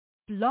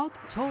Blog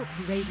Talk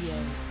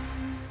Radio.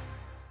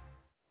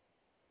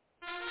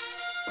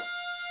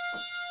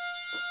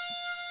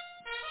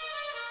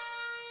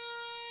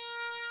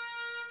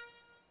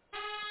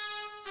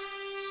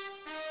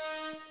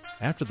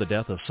 After the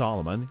death of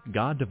Solomon,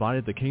 God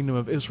divided the kingdom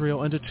of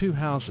Israel into two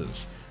houses.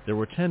 There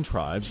were 10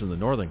 tribes in the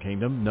northern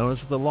kingdom known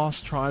as the lost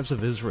tribes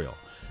of Israel.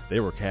 They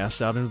were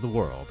cast out into the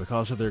world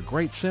because of their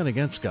great sin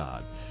against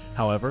God.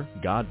 However,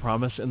 God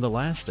promised in the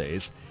last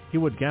days he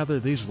would gather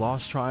these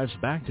lost tribes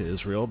back to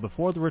Israel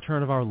before the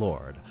return of our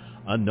Lord.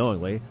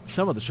 Unknowingly,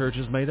 some of the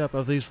churches made up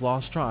of these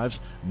lost tribes,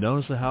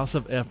 known as the house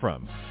of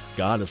Ephraim.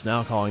 God is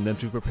now calling them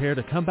to prepare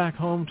to come back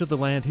home to the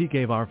land he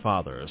gave our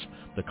fathers.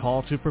 The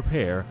call to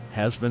prepare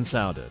has been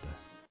sounded.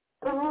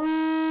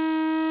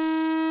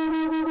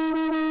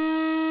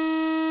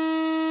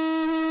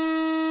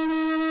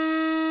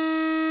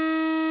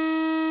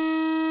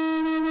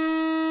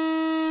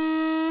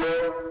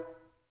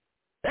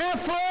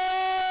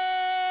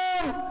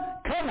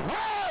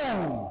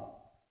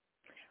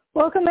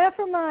 Welcome,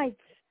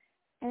 Ephraimites,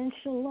 and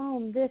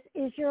shalom. This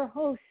is your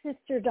host,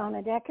 Sister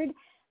Donna Deckard,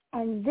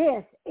 and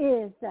this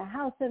is the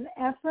House of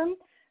Ephraim,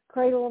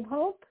 Cradle of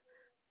Hope,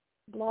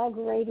 blog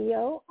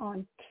radio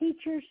on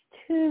Teachers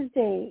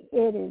Tuesday.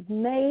 It is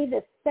May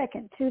the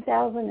 2nd,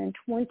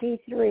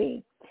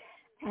 2023,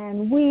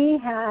 and we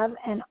have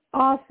an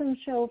awesome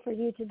show for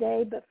you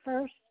today, but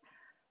first,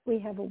 we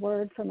have a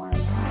word from our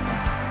Lord.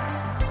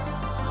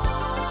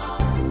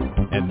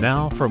 And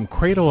now, from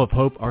Cradle of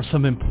Hope are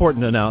some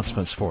important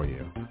announcements for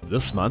you.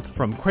 This month,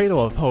 from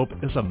Cradle of Hope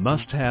is a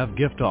must-have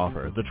gift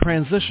offer, the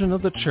transition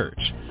of the church.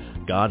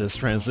 God has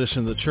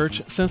transitioned the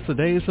church since the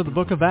days of the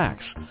book of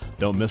Acts.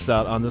 Don't miss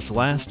out on this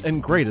last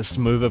and greatest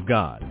move of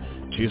God.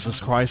 Jesus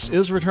Christ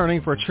is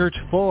returning for a church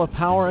full of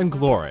power and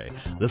glory.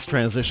 This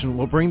transition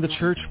will bring the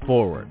church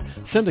forward.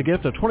 Send a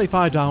gift of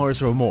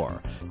 $25 or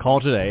more.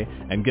 Call today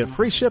and get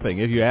free shipping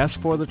if you ask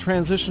for the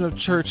Transition of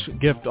Church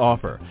gift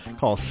offer.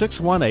 Call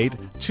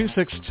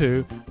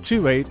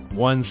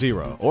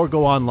 618-262-2810 or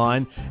go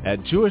online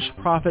at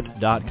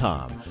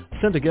jewishprophet.com.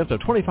 Send a gift of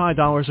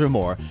 $25 or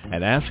more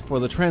and ask for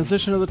the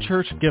Transition of the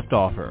Church gift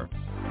offer.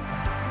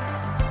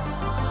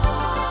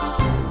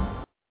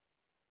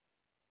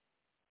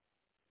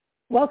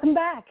 Welcome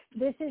back.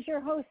 This is your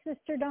host,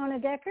 Sister Donna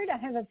Deckard. I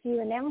have a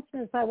few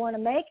announcements I want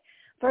to make.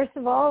 First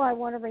of all, I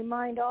want to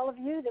remind all of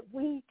you that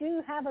we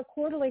do have a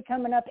quarterly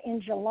coming up in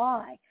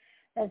July.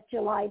 That's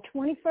July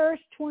 21st,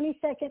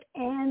 22nd,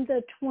 and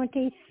the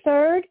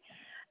 23rd.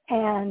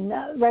 And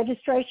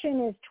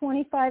registration is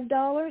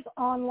 $25.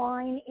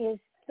 Online is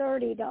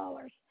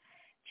 $30.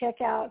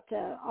 Check out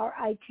our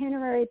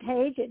itinerary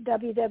page at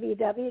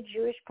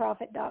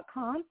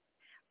www.jewishprophet.com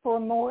for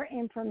more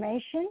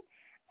information.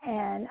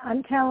 And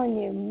I'm telling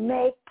you,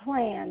 make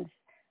plans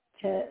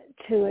to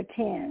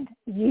attend.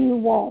 You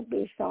won't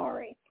be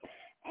sorry.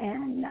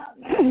 And,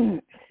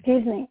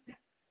 excuse me,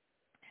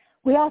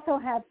 we also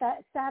have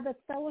that Sabbath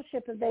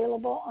Fellowship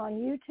available on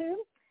YouTube.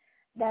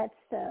 That's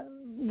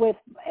with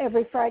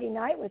every Friday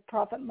night with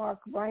Prophet Mark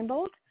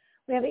Reinbold.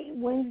 We have a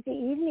Wednesday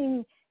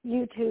evening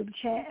YouTube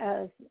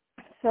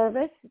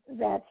service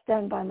that's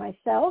done by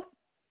myself.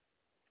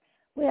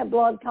 We have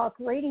Blog Talk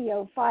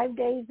Radio 5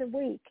 days a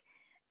week.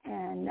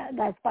 And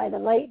that's by the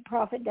late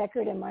Prophet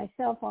Deckard and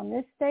myself on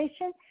this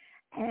station,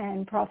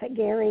 and Prophet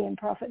Gary and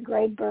Prophet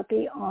Greg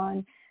Burpee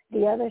on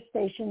the other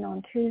station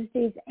on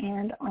Tuesdays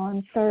and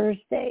on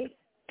Thursdays.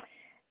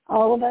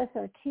 All of us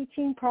are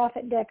teaching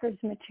Prophet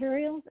Deckard's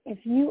materials.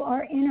 If you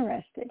are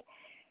interested,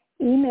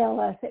 email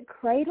us at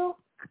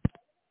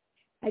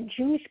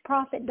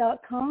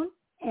cradle@jewishprophet.com,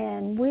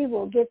 and we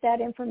will get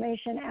that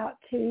information out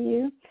to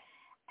you,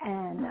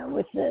 and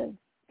with the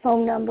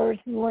phone numbers,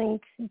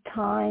 links,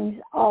 times,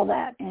 all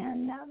that.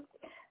 And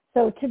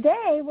so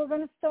today we're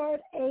going to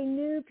start a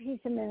new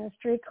piece of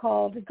ministry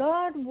called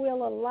God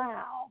Will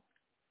Allow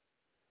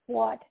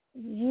What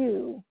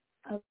You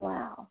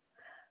Allow.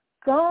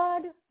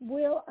 God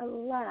will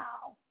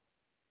allow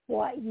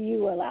what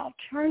you allow.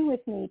 Turn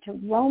with me to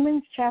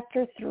Romans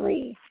chapter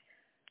 3.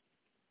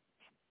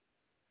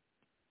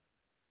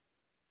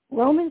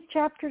 Romans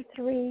chapter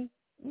 3,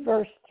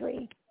 verse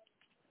 3.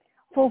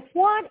 For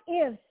what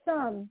if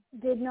some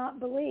did not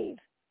believe?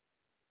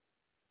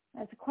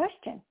 That's a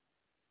question.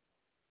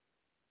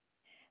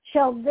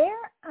 Shall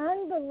their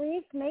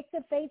unbelief make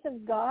the faith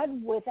of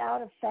God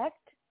without effect?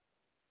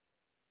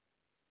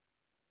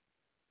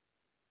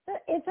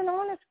 It's an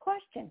honest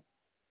question.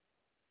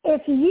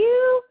 If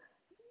you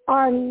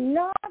are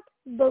not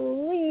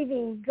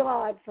believing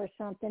God for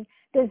something,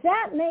 does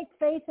that make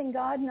faith in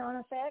God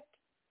non-effect?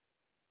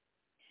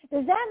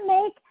 Does that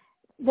make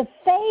the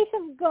faith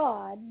of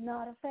God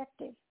not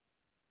effective?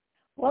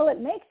 Well, it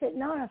makes it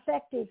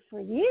non-effective for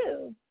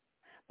you,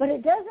 but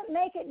it doesn't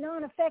make it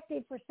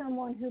non-effective for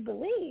someone who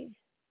believes.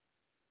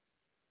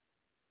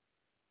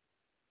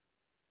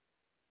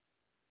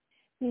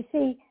 You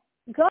see,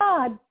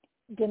 God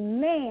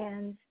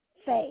demands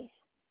faith.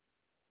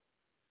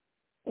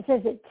 It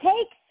says it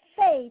takes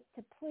faith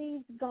to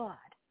please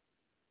God.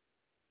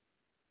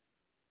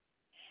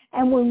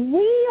 And when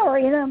we are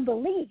in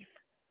unbelief,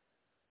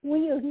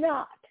 we are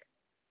not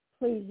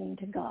pleasing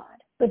to God.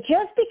 But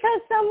just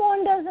because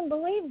someone doesn't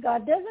believe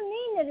God doesn't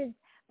mean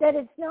that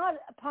it's not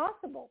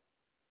possible.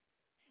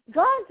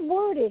 God's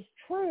word is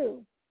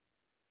true.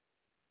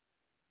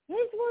 His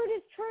word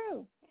is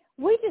true.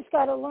 We just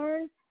got to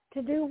learn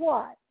to do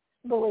what?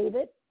 Believe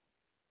it.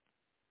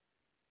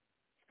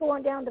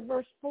 Going down to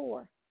verse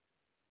 4.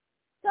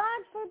 God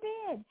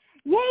forbid.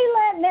 Yea,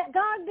 let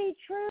God be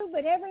true,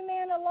 but every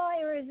man a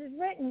liar, as is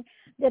written,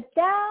 that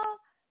thou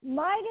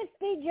mightest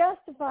be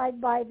justified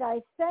by thy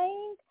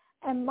saying,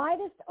 and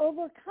mightest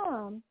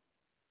overcome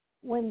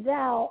when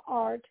thou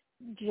art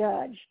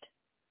judged.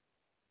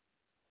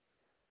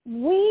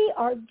 We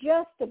are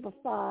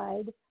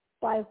justified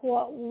by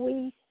what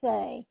we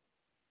say.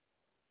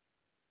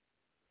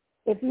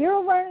 If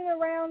you're running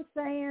around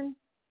saying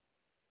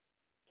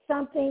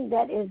something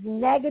that is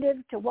negative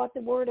to what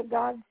the Word of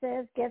God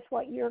says, guess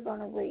what you're going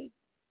to reap?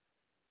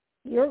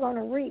 You're going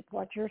to reap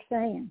what you're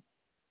saying.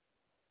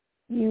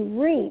 You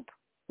reap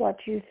what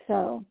you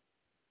sow.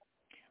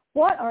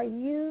 What are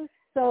you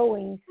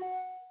sowing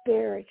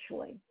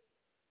spiritually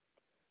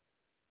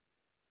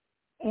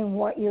in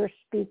what you're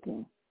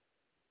speaking?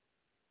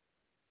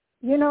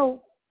 You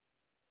know,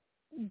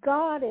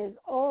 God is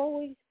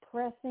always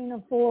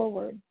pressing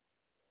forward,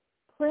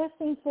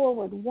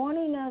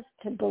 wanting us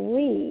to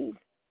believe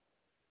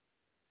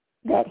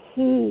that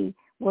he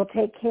will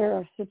take care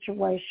of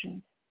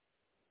situations.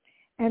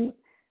 And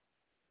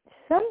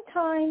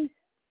sometimes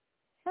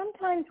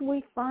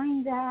we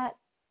find that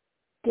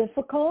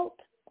difficult.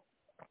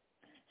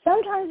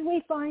 Sometimes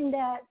we find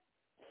that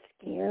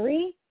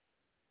scary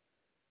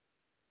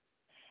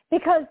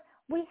because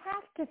we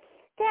have to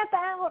step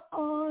out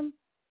on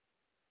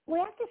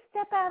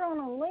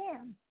a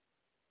limb.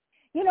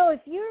 You know, if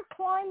you're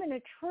climbing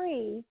a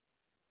tree,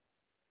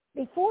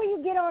 before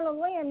you get on a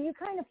limb, you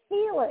kind of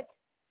feel it.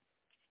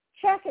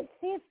 Check it,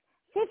 see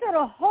if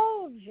it'll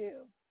hold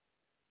you.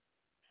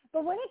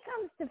 But when it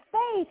comes to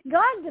faith,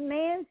 God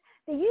demands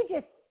that you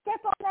just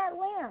step on that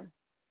limb.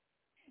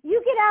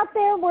 You get out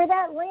there where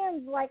that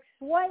limb's like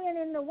swaying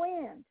in the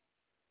wind,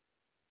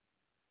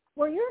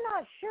 where you're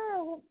not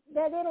sure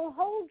that it'll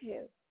hold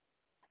you.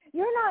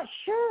 You're not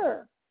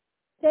sure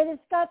that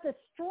it's got the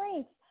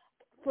strength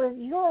for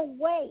your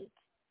weight.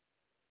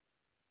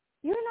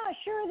 You're not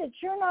sure that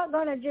you're not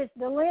going to just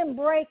the limb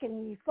break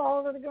and you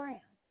fall to the ground.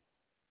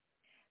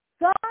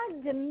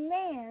 God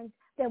demands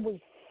that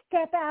we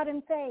step out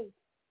in faith.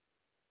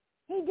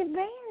 He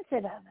demands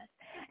it of us.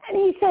 And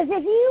he says,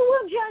 if you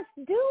will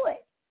just do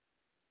it,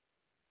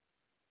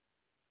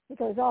 he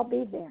goes, I'll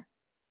be there.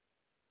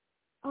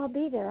 I'll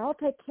be there. I'll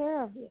take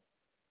care of you.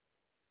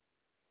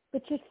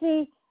 But you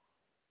see,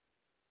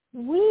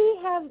 we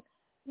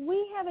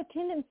have a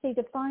tendency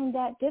to find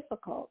that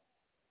difficult.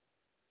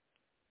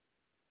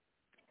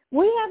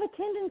 We have a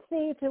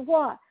tendency to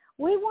what?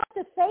 We want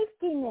the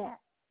safety net.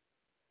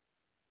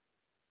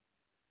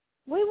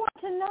 We want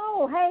to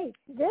know, hey,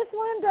 this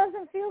one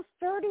doesn't feel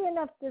sturdy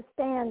enough to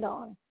stand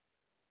on.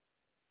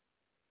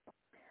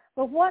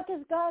 But what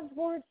does God's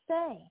word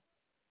say?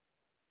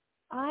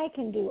 I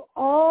can do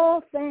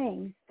all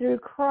things through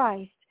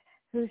Christ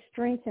who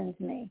strengthens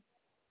me.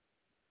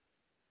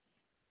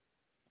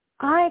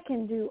 I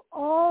can do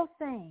all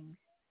things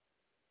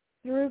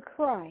through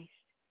Christ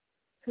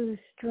who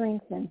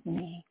strengthens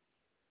me.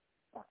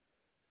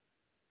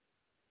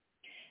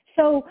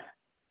 So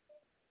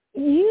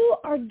you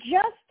are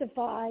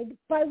justified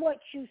by what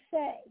you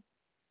say.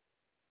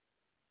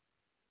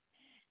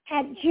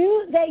 And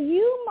that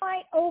you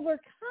might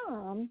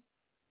overcome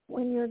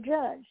when you're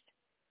judged.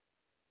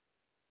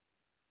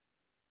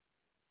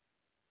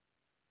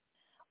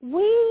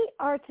 We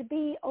are to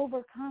be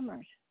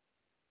overcomers.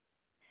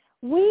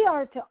 We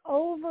are to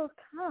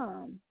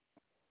overcome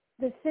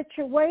the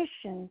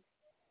situations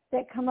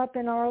that come up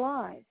in our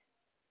lives.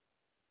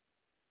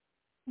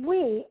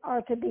 We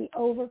are to be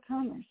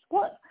overcomers.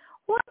 What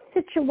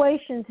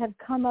situations have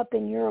come up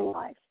in your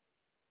life?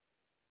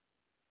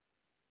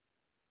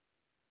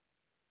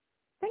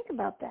 Think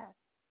about that.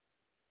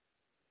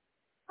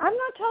 I'm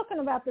not talking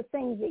about the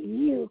things that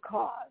you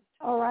caused,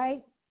 all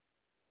right?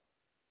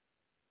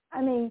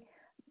 I mean,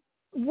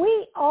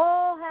 we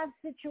all have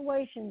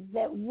situations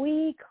that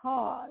we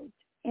caused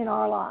in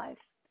our lives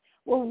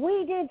where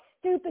we did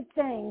stupid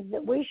things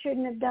that we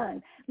shouldn't have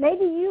done.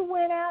 Maybe you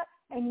went out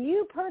and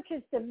you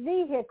purchased a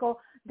vehicle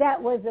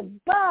that was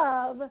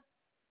above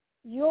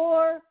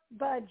your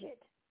budget.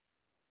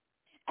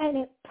 And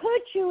it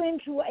put you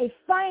into a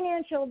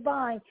financial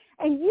bind.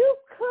 And you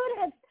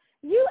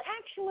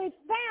actually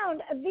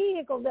found a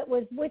vehicle that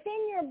was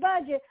within your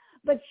budget,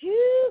 but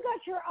you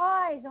got your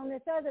eyes on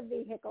this other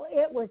vehicle.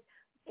 It was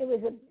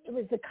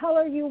the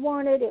color you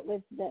wanted. It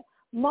was the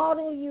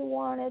model you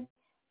wanted.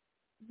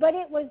 But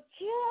it was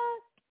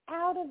just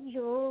out of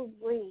your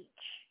reach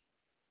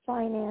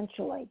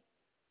financially.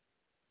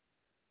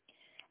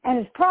 And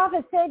as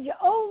prophet said, you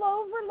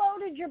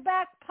overloaded your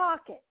back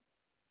pocket.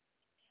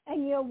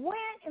 And you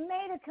went and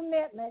made a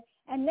commitment.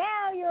 And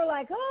now you're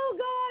like, oh,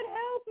 God,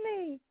 help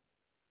me.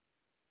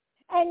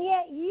 And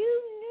yet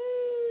you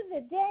knew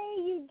the day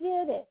you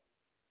did it.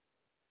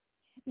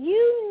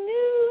 You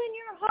knew in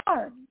your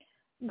heart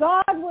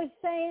God was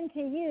saying to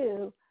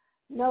you,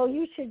 no,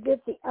 you should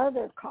get the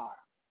other car.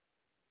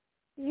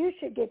 You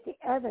should get the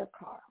other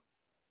car.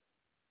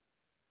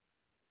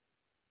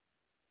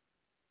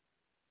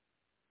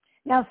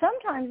 Now,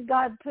 sometimes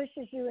God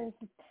pushes you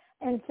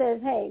and says,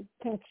 hey,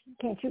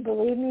 can't you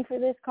believe me for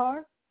this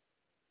car?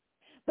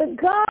 But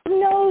God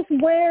knows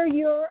where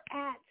you're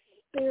at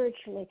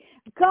spiritually.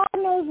 God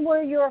knows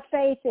where your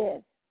faith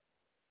is.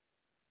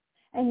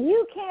 And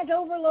you can't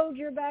overload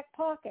your back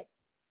pocket.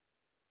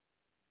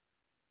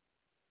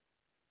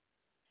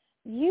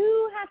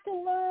 You have to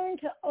learn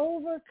to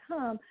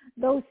overcome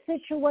those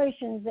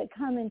situations that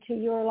come into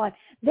your life.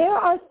 There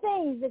are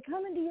things that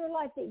come into your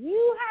life that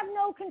you have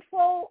no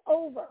control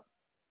over.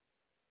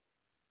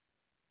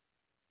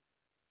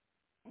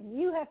 And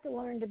you have to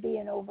learn to be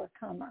an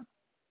overcomer.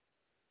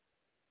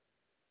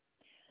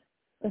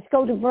 Let's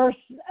go to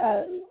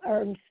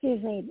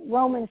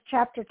Romans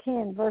chapter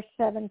 10, verse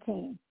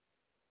 17.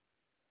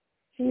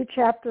 A few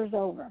chapters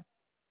over.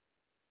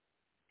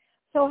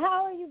 So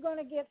how are you going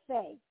to get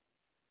faith?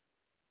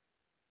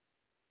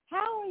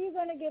 How are you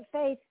going to get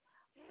faith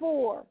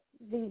for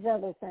these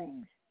other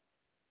things?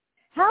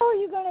 How are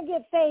you going to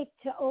get faith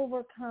to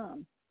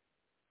overcome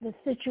the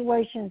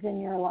situations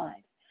in your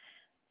life?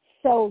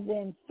 So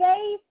then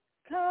faith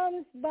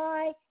comes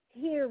by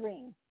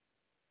hearing,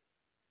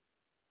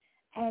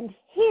 and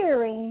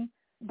hearing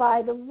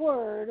by the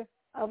word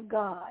of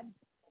God.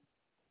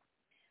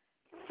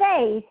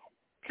 Faith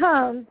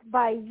comes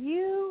by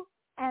you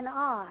and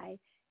I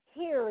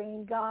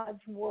hearing God's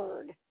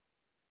word.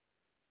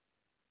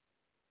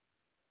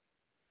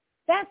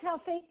 That's how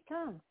faith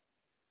comes.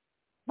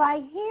 By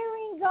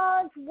hearing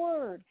God's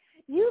word.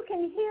 You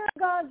can hear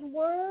God's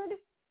word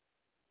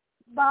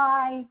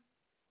by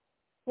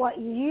what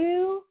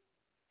you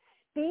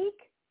speak.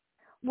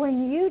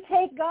 When you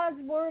take God's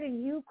word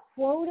and you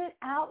quote it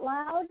out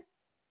loud,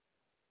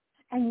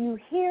 and you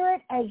hear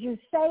it as you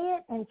say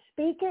it and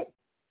speak it.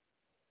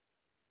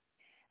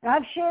 And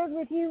I've shared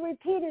with you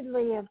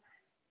repeatedly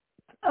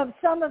of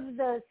some of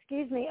the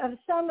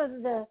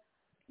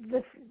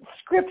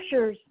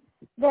scriptures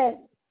that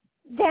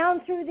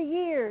down through the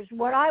years,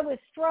 when I was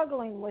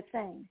struggling with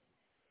things,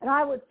 and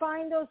I would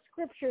find those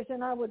scriptures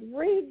and I would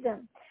read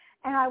them,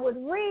 and I would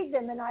read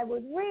them, and I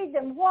would read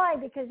them. Why?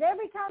 Because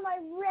every time I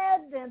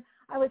read them,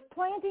 I was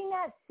planting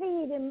that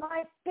seed in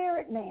my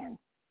spirit man.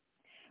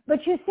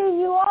 But you see,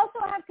 you also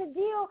have to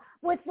deal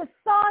with the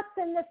thoughts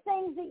and the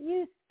things that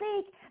you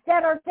speak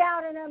that are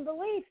doubt and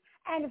unbelief.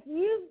 And if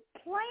you've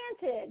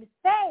planted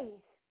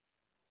faith,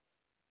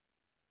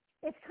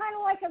 it's kind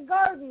of like a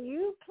garden.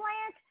 You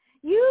plant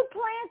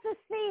the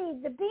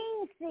seed, the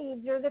bean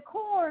seeds or the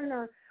corn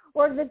or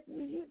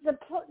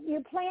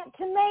you plant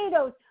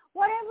tomatoes,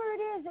 whatever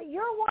it is that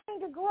you're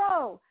wanting to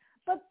grow.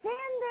 But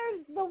then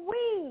there's the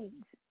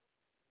weeds.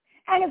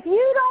 And if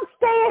you don't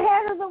stay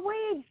ahead of the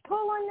weeds,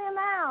 pulling them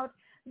out,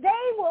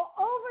 they will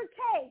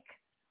overtake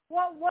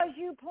what was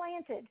you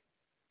planted.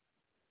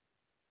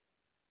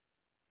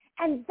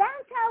 And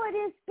that's how it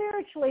is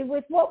spiritually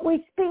with what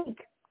we speak.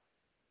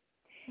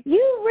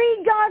 You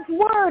read God's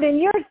word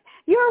and you're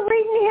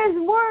reading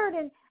his word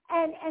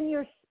and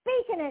you're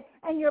speaking it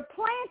and you're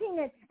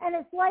planting it, and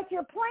it's like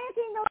you're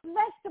planting those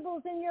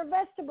vegetables in your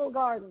vegetable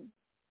garden.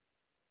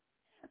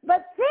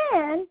 But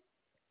then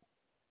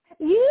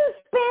you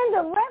spend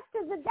the rest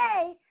of the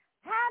day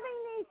having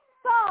these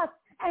thoughts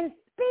and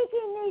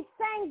speaking these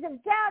things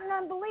of doubt and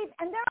unbelief,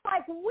 and they're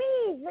like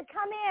weeds that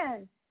come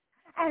in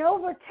and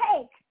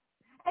overtake.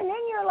 And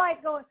then you're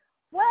like going,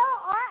 well,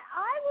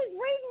 I was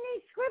reading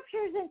these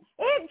scriptures and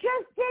it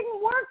just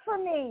didn't work for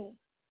me.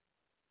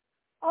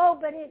 Oh,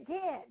 but it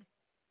did.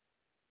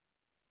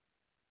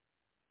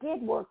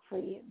 Did work for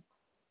you.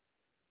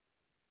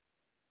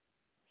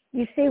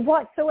 You see,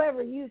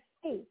 whatsoever you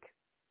speak,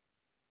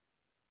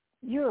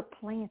 you're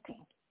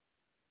planting.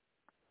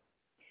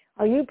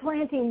 Are you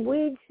planting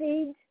weed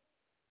seeds?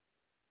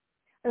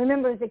 I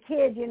remember as a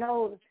kid,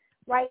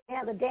 right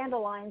now the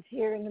dandelions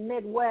here in the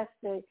Midwest,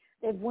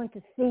 they've went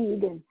to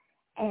seed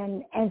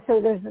and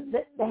so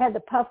they had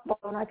the puffball,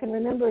 and I can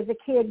remember as a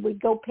kid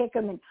we'd go pick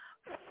them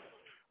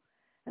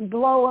and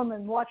blow them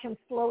and watch them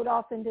float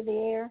off into the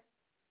air.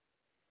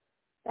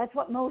 That's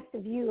what most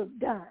of you have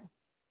done.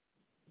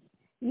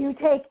 You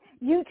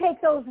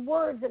take those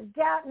words of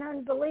doubt and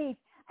unbelief,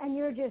 and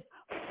you're just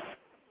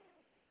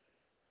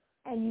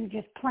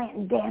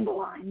planting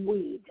dandelion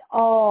weeds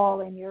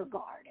all in your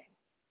garden.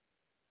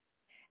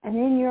 And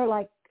then you're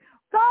like,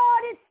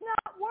 God, it's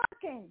not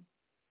working.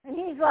 And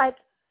he's like,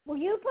 will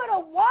you put a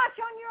watch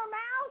on your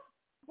mouth?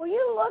 Will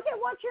you look at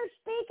what you're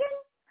speaking?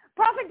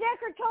 Prophet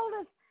Deckard told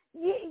us,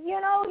 he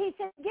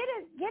said, get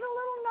a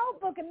little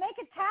notebook and make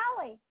a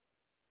tally.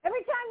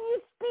 Every time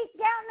you speak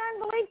doubt and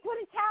unbelief, put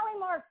a tally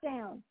mark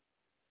down.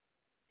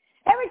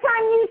 Every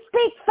time you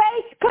speak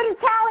faith, put a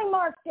tally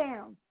mark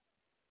down.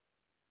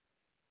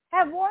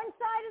 Have one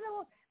side of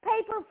the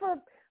paper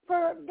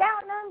for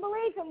doubt and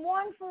unbelief and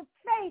one for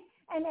faith.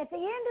 And at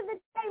the end of the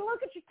day,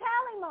 look at your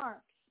tally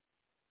marks.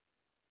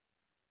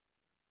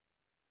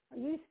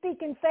 you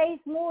speak in faith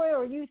more,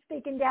 or you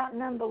speak in doubt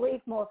and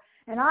unbelief more?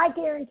 And I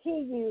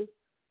guarantee you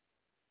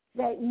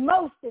that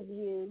most of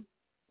you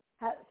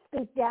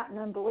speak doubt and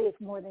unbelief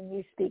more than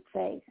you speak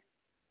faith.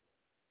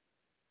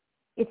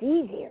 It's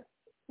easier.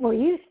 We're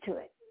used to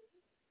it.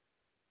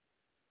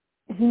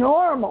 It's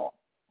normal.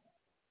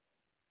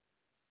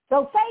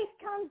 So faith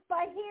comes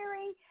by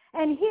hearing,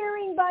 and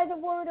hearing by the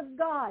Word of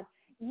God.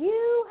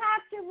 You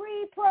have to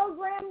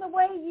reprogram the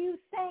way you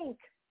think.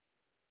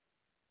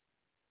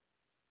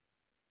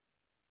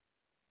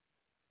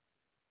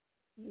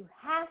 You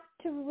have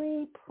to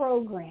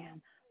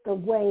reprogram the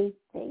way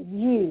that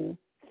you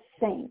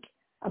think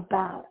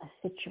about a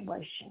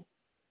situation.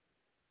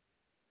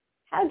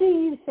 How do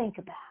you think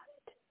about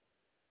it?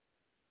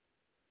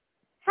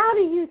 How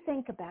do you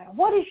think about it?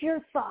 What is your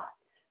thoughts?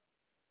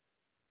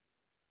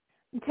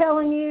 I'm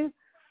telling you,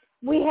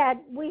 we had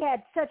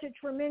such a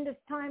tremendous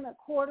time at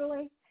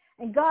Quarterly,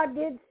 and God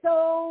did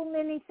so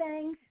many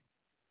things.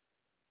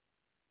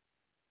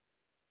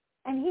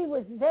 And he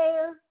was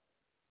there.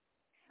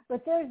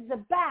 But there's the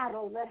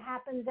battle that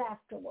happens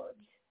afterwards.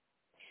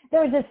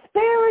 There's a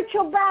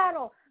spiritual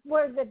battle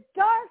where the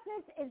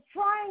darkness is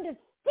trying to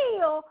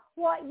steal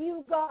what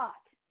you got.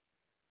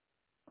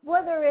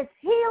 Whether it's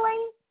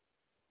healing,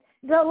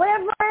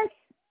 deliverance,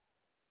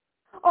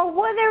 or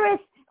whether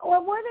it's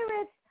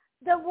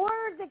the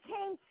word that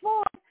came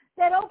forth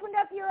that opened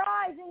up your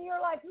eyes and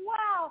you're like,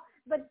 wow,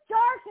 but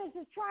darkness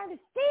is trying to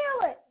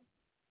steal it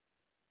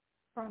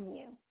from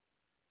you.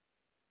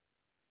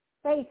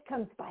 Faith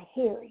comes by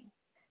hearing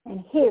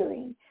and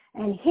hearing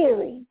and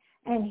hearing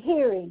and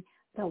hearing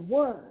the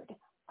word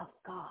of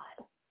God.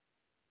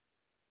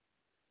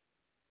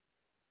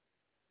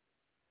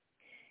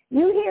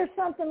 You hear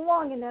something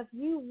long enough,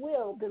 you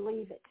will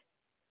believe it.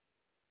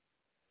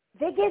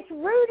 If it gets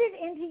rooted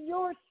into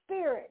your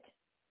spirit,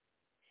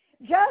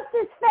 just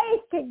as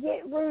faith can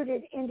get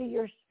rooted into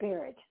your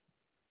spirit.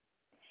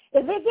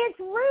 If it gets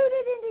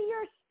rooted into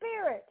your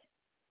spirit,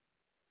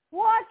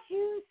 what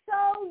you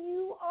sow,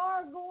 you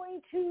are going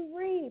to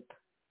reap.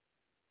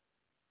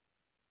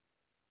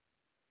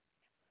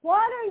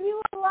 What are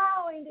you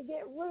allowing to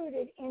get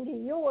rooted into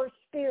your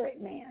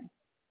spirit, man?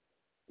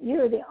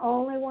 You're the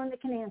only one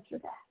that can answer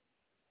that.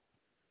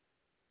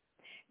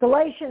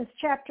 Galatians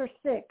chapter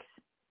 6.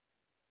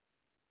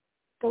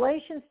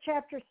 Galatians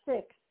chapter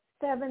 6,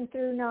 7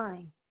 through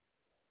 9.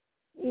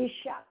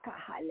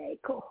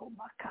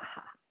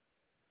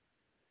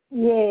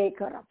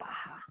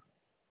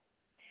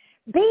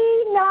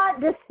 Be not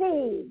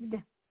deceived.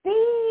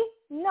 Be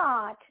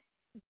not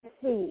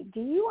deceived.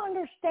 Do you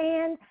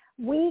understand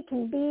we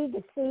can be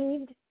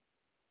deceived?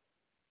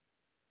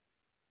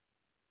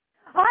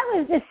 I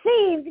was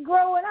deceived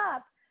growing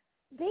up,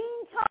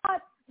 being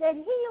taught that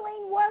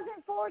healing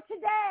wasn't for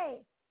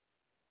today.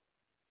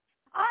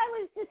 I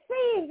was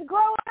deceived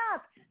growing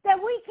up that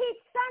we keep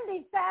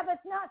Sunday Sabbath,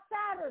 not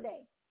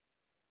Saturday.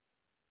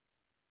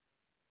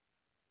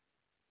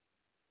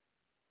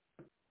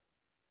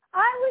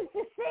 I was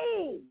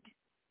deceived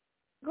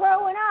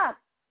growing up.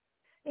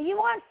 You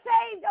want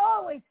saved,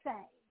 always saved.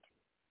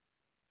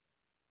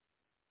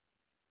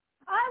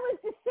 I was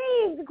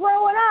deceived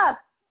growing up.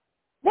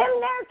 Them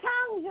their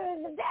tongues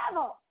are the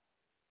devil.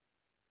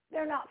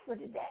 They're not for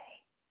today.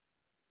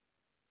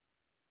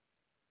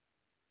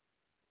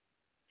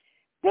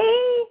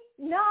 Be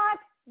not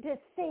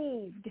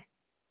deceived.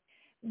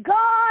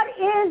 God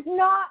is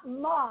not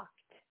mocked.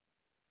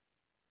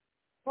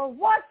 For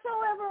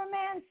whatsoever a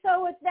man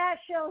soweth, that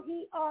shall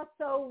he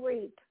also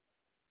reap.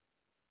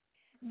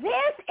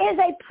 This is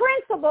a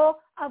principle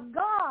of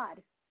God,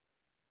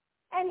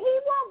 and he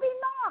won't be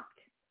mocked.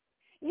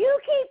 You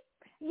keep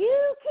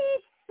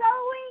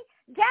sowing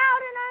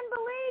doubt and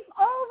unbelief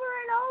over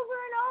and over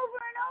and over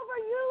and over.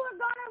 You are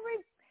going to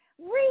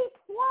reap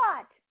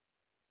what?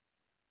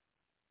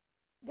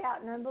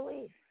 Doubt and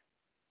unbelief.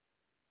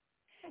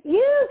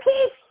 You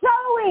keep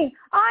sowing,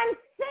 I'm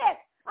sick,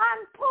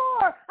 I'm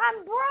poor,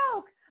 I'm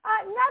broke,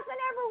 nothing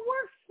ever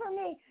works for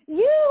me.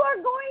 You are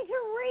going to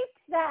reap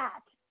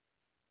that.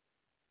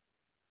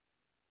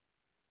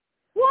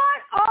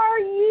 What are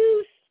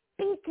you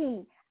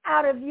speaking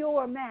out of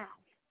your mouth?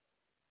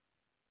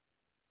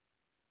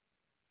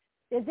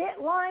 Does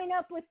it line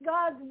up with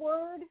God's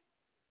word?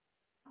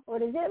 Or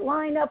does it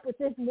line up with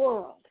this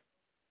world?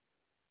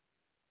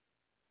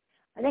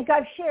 I think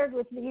I've shared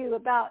with you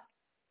about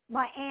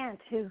my aunt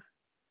who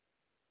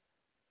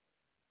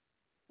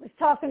was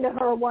talking to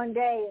her one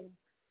day, and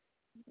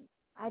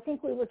I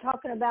think we were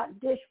talking about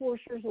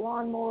dishwashers,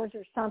 lawnmowers,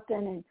 or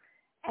something,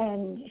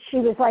 and she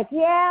was like,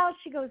 yeah,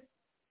 she goes,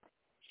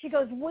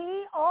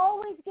 we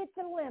always get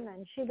the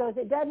lemon. She goes,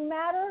 it doesn't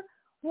matter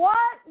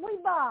what we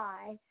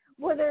buy,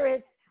 whether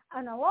it's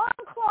an alarm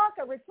clock,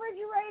 a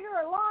refrigerator,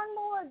 a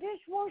lawnmower, a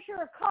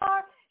dishwasher, a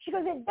car. She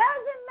goes, it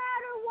doesn't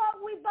matter what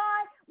we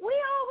buy. We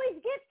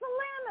always get the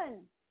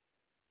lemon.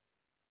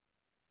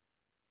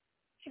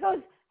 She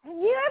goes, have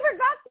you ever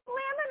got the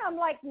lemon? I'm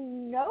like,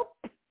 nope,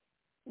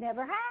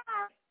 never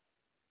have.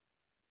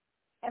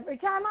 Every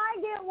time I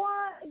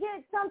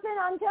get something,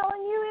 I'm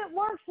telling you, it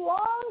works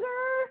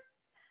longer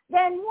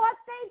than what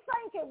they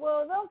think it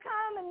will. They'll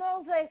come and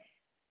they'll say,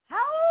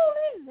 how old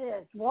is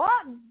this?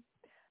 What?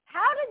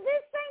 How did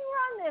this thing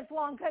run this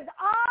long? Because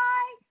I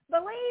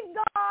believe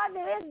God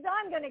that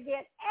I'm going to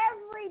get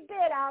every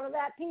bit out of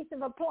that piece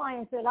of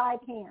appliance that I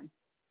can.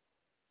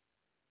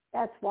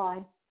 That's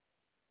why.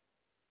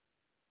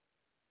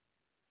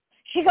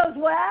 She goes,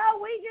 well,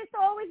 we just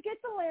always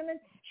get the lemons.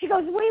 She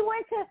goes, we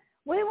went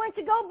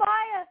to go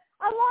buy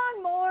a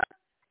lawnmower,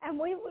 and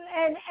we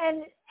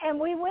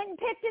went and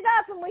picked it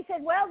up, and we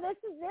said, well, this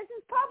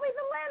is probably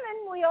the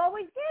lemon. We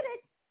always get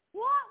it.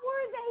 What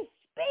were they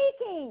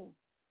speaking?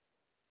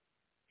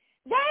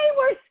 They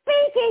were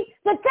speaking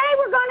that they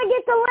were going to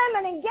get the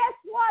lemon, and guess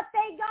what?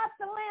 They got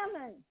the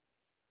lemon.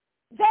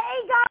 They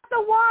got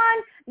the one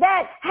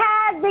that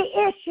had the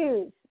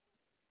issues,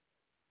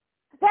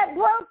 that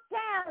broke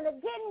down,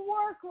 that didn't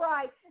work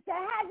right,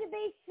 that had to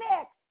be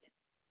fixed.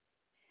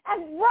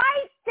 And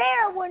right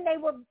there when they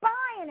were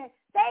buying it,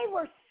 they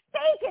were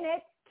staking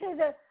it to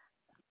the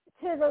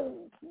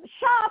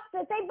shop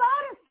that they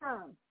bought it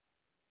from.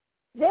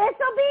 This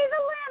will be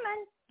the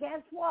lemon.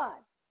 Guess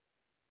what?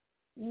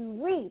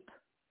 You reap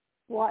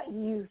what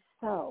you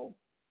sow.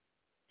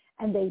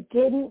 And they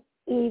didn't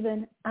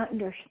even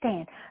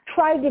understand.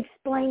 Tried to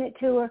explain it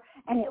to her,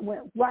 and it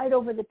went right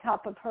over the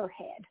top of her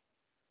head.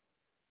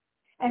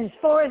 And as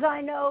far as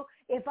I know,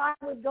 if I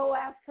would go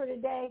ask her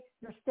today,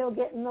 they're still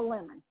getting the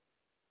lemon.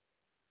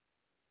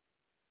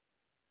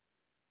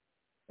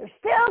 They're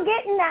still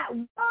getting that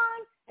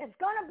one that's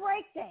going to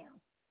break down.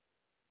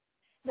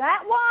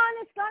 That one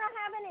that's going to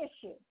have an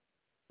issue.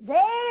 They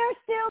are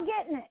still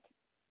getting it.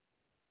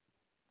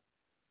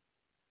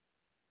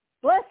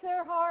 Bless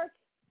their hearts.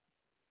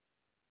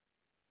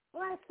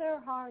 Bless their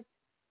hearts.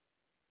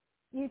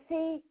 You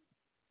see,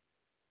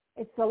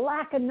 it's the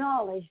lack of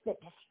knowledge that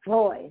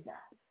destroys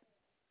us.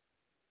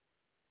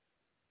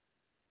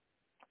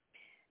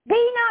 Be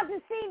not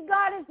deceived,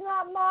 God is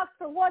not mocked,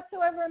 for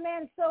whatsoever a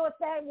man soweth,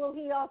 that will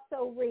he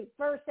also reap.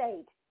 Verse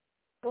 8,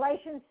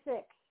 Galatians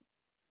 6.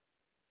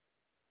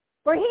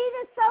 For he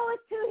that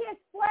soweth to his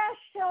flesh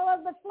shall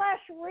of the flesh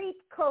reap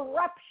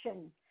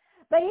corruption.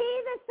 But he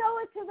that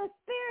soweth to the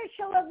Spirit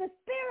shall of the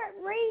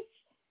Spirit reap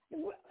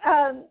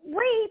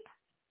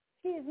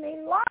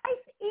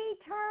life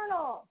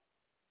eternal.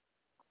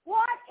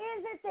 What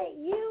is it that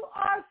you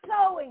are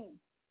sowing?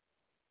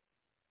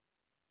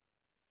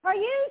 Are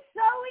you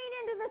sowing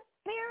into the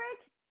Spirit?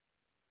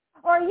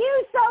 Or are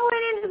you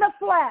sowing into the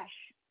flesh?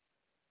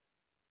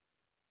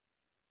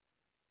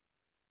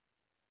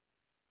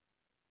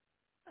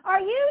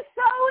 Are you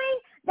sowing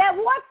that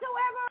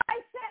whatsoever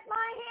I set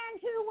my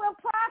hand to will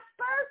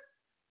prosper?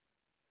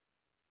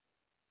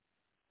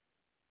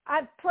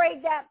 I've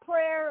prayed that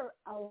prayer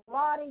a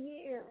lot of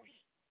years.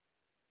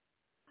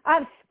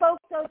 I've spoke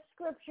those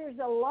scriptures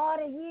a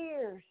lot of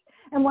years.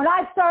 And when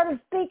I started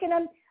speaking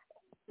them,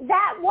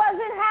 that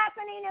wasn't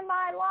happening in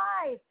my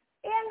life.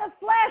 In the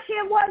flesh,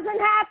 it wasn't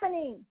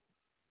happening.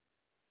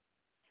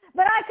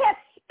 But I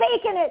kept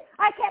speaking it.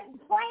 I kept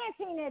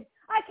planting it.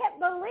 I kept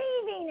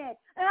believing it.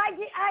 And I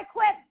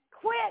quit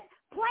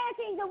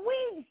planting the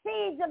weed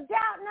seeds of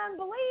doubt and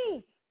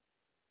unbelief.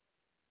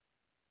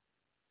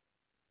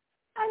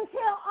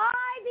 Until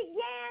I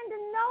began to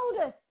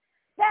notice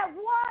that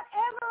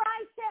whatever I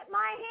set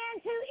my hand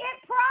to, it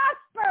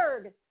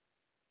prospered.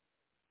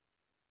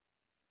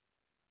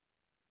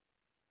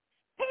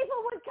 People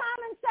would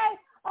come and say,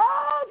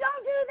 oh,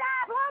 don't do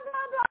that, blah,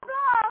 blah, blah,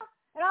 blah.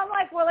 And I'm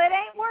like, well, it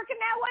ain't working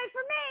that way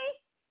for me.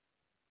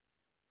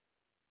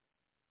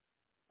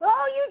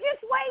 Oh, you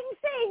just wait and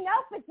see.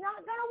 Nope, it's not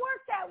going to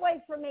work that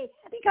way for me.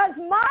 Because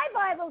my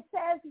Bible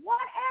says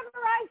whatever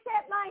I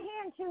set my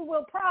hand to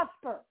will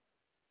prosper.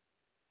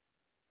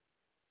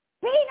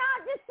 Be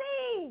not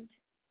deceived.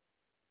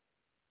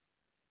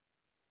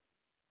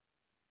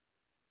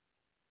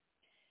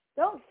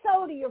 Don't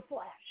sow to your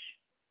flesh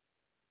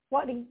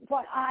what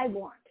I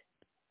want.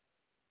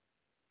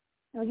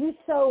 No, you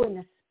sow in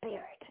the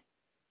Spirit.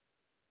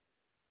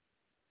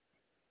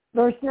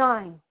 Verse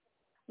 9,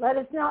 let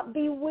us not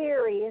be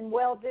weary in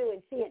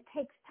well-doing. See, it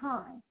takes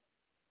time.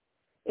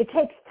 It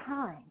takes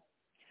time.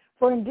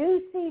 For in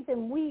due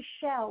season we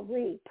shall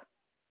reap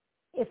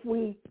if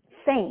we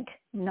faint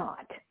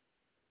not.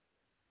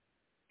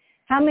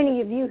 How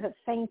many of you have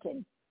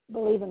fainted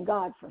believing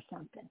God for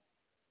something?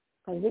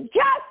 Because it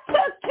just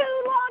took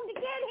too long to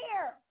get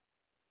here.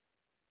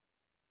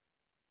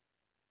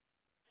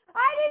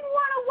 I didn't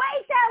want to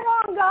wait that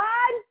long,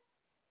 God.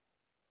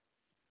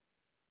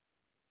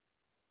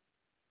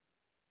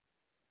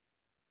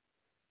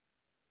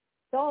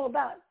 It's all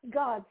about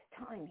God's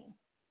timing.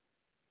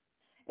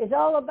 It's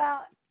all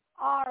about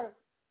our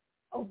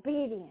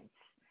obedience.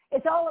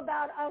 It's all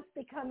about us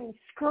becoming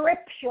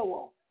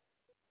scriptural.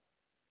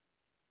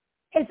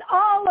 It's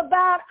all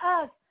about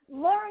us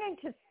learning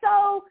to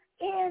sow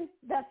in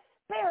the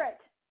Spirit.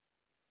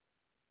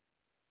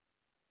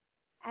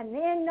 And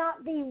then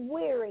not be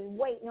weary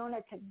waiting on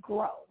it to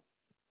grow.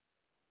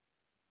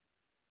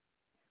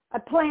 I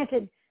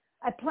planted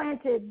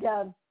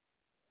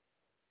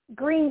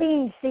green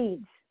bean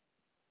seeds.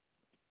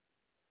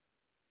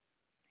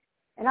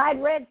 And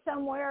I'd read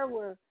somewhere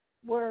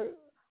where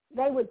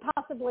they would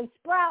possibly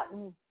sprout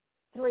in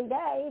 3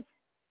 days.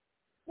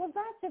 Well,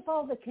 that's if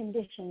all the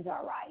conditions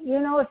are right.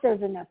 If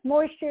there's enough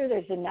moisture,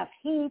 there's enough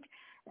heat,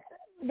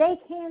 they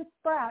can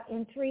sprout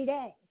in 3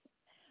 days.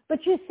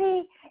 But you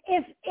see,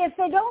 if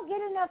they don't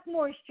get enough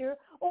moisture,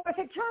 or if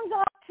it turns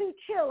out too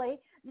chilly,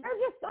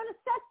 they're just going to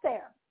sit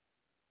there,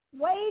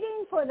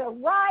 waiting for the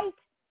right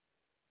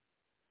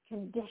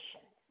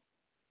conditions.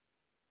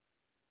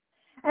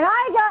 And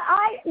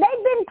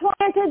they'd been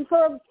planted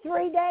for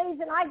 3 days,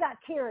 and I got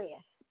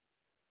curious.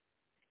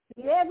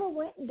 You ever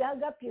went and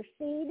dug up your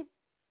seed?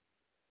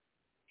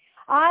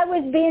 I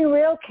was being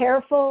real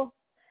careful,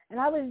 and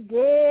I was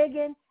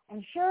digging,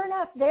 and sure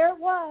enough, there it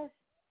was.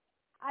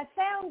 I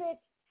found it,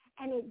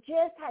 and it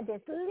just had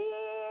this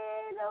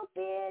little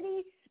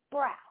bitty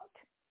sprout.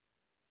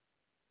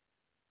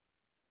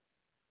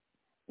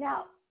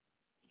 Now,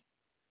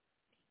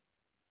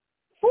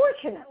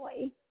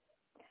 fortunately,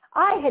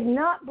 I had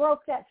not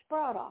broke that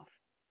sprout off.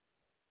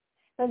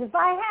 Because if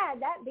I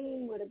had, that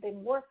bean would have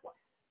been worthless.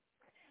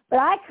 But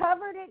I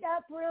covered it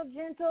up real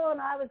gentle, and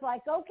I was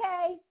like,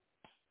 okay,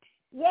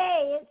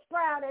 yay, it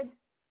sprouted.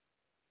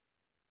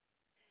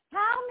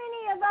 How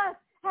many of us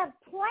have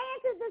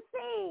planted the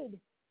seed?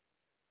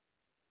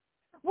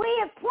 We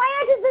have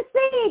planted the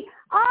seed.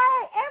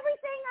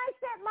 Everything I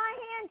set my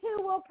hand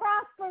to will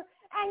prosper,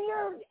 and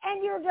you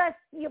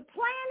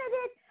planted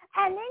it,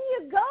 and then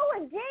you go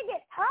and dig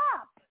it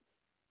up.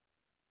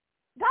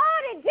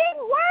 God, it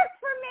didn't work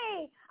for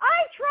me. I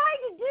tried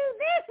to do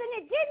this,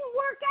 and it didn't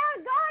work out.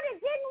 God, it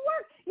didn't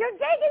work. You're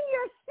digging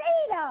your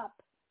seed up.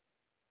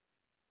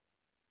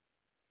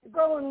 You're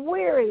growing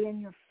weary, and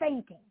you're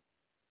fainting.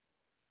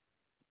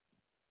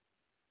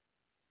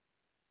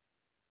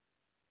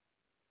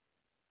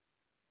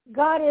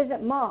 God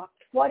isn't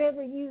mocked.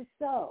 Whatever you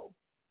sow.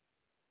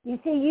 You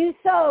see, you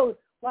sowed.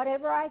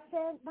 Whatever I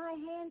set my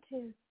hand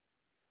to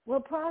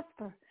will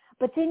prosper.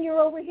 But then you're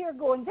over here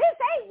going, this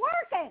ain't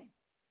working.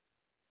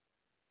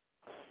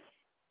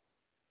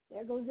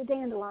 There goes the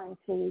dandelion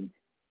seeds.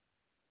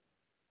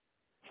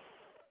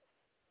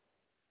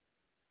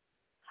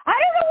 I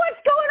don't know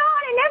what's going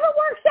on. It never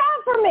works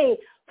out for me.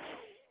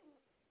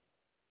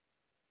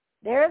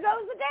 There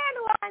goes the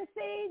dandelion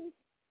seeds.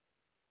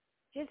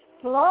 Just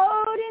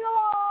floating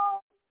along,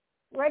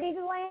 ready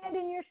to land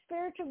in your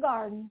spiritual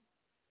garden.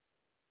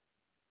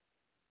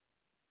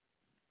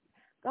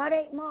 God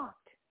ain't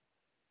mocked.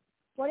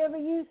 Whatever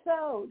you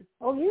sowed.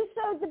 Oh, you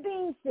sowed the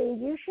bean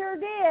seed. You sure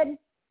did.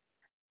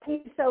 You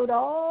sowed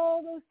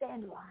all those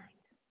dandelions,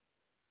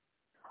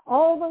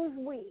 all those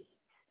weeds,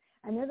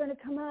 and they're going to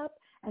come up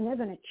and they're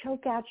going to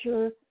choke out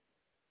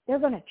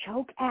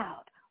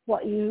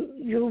what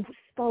you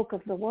spoke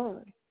of the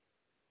word.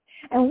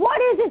 And what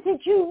is it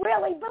that you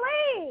really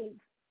believe?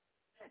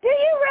 Do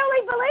you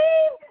really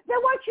believe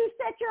that what you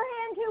set your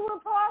hand to will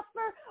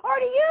prosper, or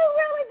do you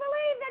really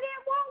believe that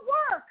it won't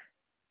work?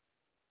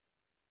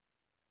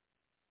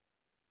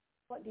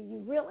 What do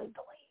you really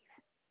believe?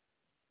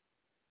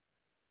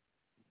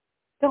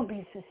 Don't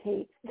be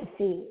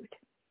deceived.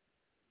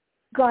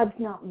 God's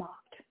not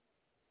mocked.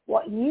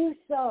 What you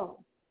sow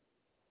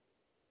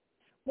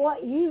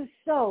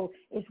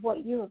is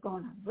what you're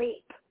going to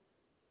reap.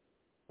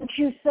 But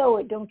you sow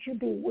it, don't you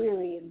be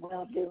weary in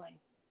well-doing.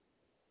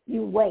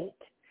 You wait,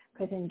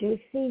 because in due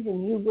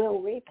season you will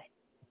reap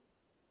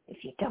it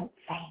if you don't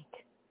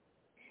faint.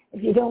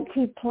 If you don't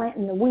keep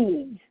planting the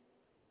weeds,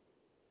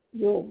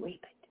 you'll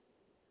reap it.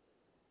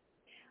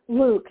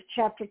 Luke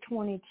chapter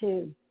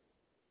 22.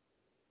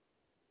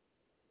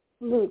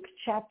 Luke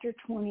chapter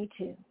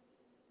 22,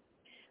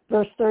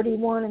 verse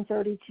 31 and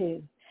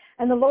 32.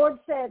 And the Lord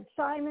said,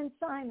 Simon,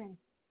 Simon,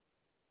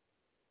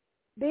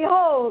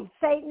 behold,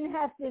 Satan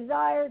hath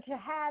desired to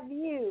have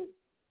you,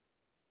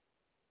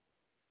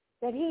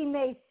 that he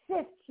may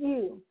sift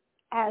you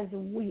as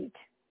wheat.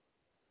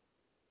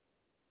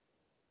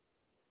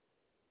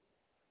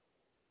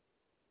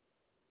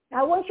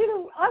 Now, I want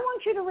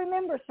you to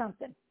remember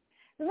something.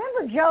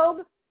 Remember Job?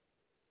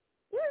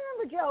 You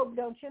remember Job,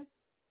 don't you?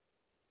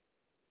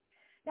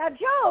 Now,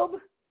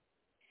 Job,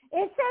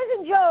 it says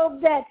in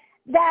Job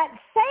that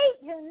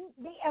Satan,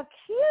 the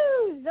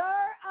accuser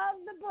of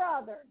the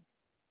brethren,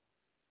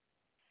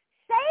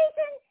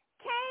 Satan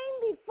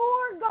came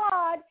before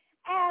God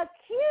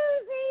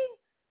accusing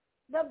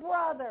the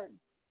brethren.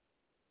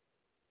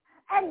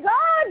 And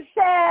God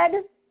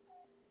said,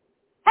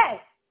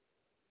 hey,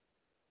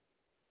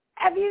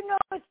 have you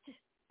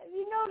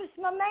noticed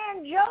my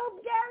man Job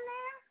down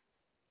there?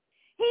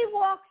 He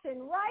walks in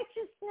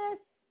righteousness.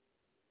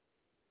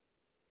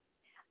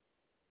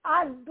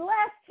 I've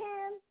blessed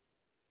him,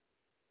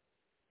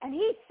 and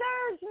he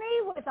serves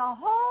me with a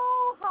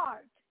whole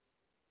heart.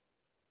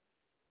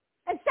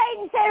 And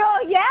Satan said,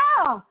 oh,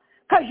 yeah,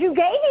 because you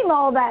gave him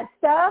all that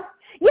stuff.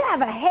 You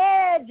have a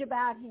hedge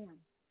about him.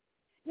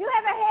 You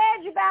have a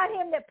hedge about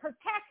him that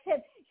protects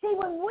him. See,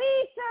 when we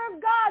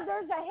serve God,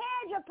 there's a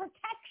hedge of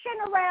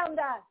protection around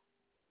us.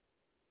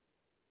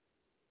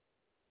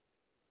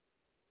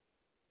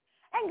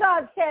 And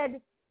God said,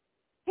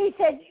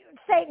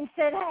 Satan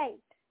said, hey,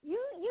 You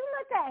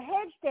let that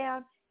hedge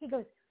down. He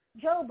goes,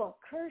 Job will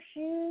curse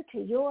you to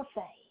your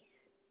face.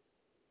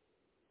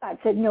 I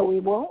said, no, he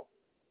won't.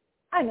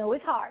 I know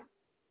his heart.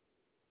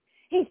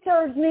 He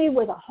serves me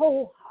with a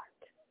whole heart.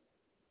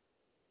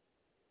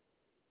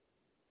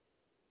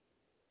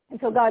 And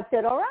so God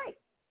said, all right,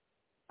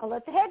 I'll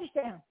let the hedge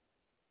down.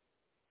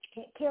 You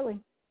can't kill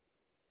him.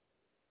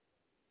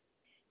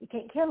 You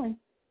can't kill him.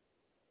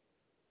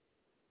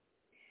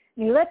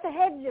 And he let the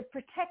hedge of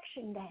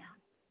protection down.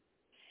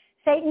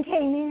 Satan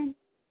came in.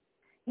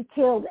 He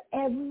killed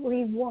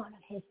every one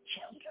of his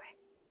children.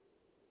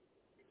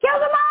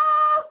 Killed them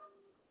all!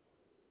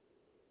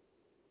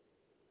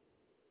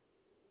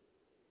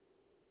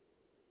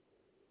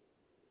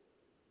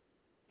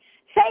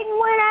 Satan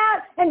went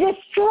out and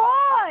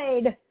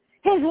destroyed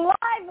his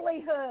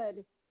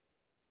livelihood.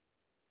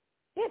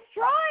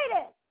 Destroyed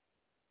it.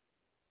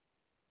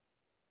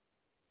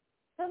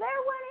 So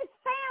there went his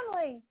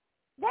family.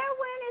 There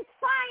went his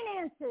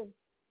finances.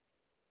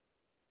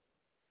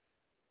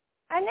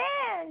 And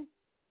then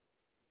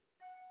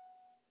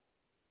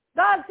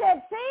God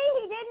said, see,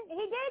 he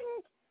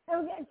didn't.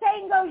 And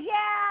Satan goes,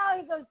 yeah.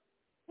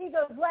 He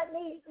goes, let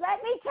me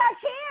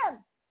touch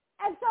him.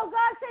 And so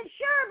God said,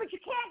 sure, but you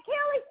can't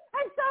kill him.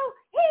 And so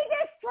he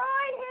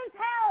destroyed his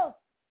house.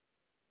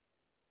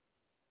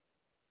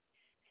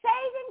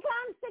 Satan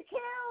comes to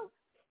kill,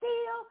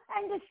 steal,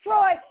 and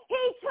destroy.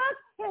 He took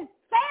his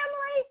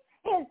family,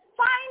 his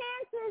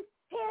finances,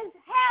 his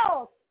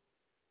health.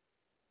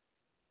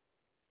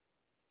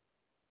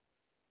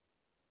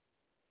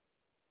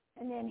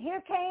 And then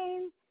here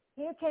came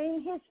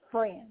his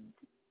friend.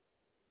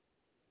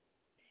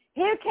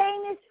 Here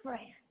came his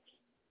friend.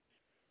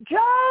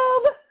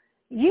 Job,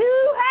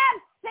 you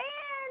have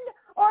sinned,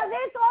 or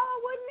this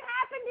all wouldn't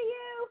happen to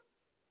you.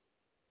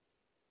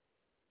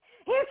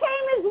 Here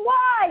came his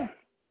wife.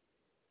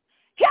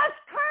 Just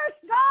curse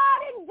God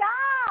and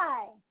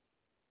die,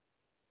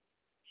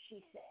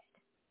 she said.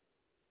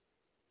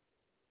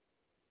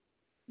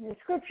 And the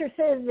scripture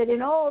says that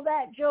in all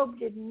that, Job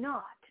did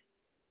not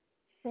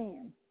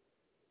sin.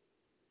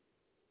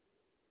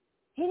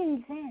 He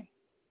didn't sin.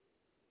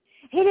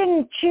 He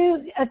didn't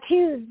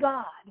accuse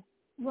God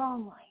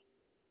wrongly.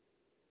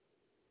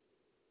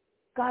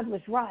 God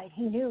was right.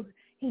 He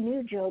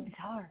knew Job's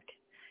heart.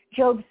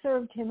 Job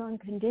served him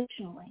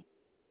unconditionally.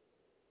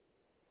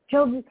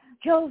 Job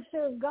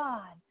served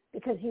God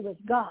because he was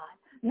God,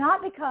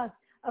 not because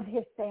of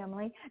his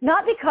family,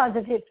 not because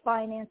of his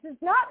finances,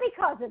 not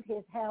because of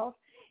his health.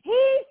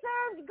 He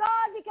served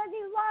God because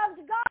he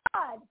loved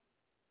God.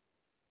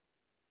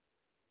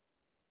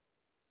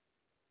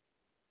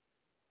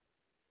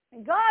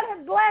 And God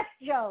had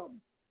blessed Job.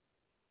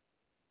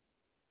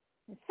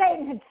 And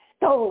Satan had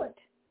stolen it.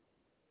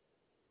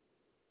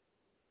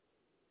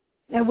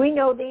 And we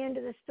know the end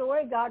of the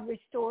story. God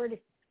restored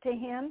to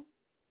him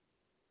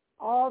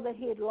all that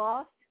he had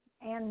lost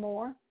and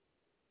more.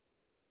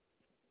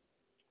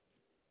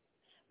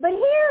 But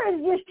here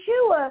is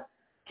Yeshua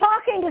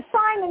talking to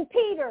Simon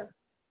Peter.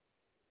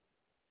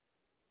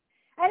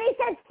 And he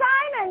said,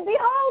 Simon,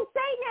 behold,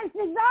 Satan has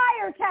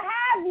desired to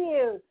have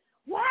you.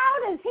 Well,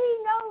 how does he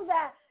know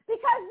that?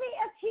 Because the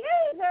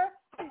accuser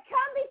had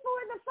come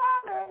before the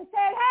Father and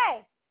said,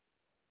 hey,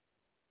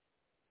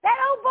 that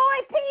old boy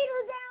Peter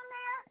down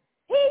there,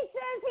 he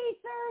says he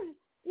serves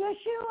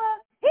Yeshua.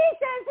 He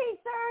says he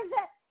serves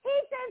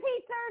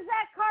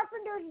that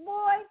carpenter's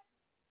boy.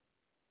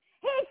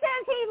 He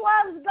says he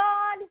loves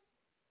God.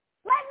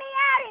 Let me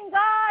at him,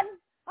 God.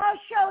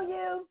 I'll show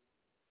you.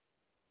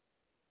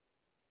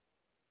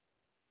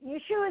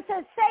 Yeshua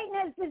says Satan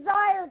has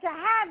desired to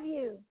have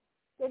you,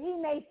 that he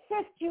may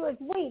sift you as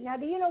wheat. Now,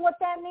 do you know what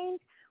that means?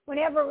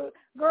 Whenever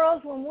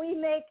girls, when we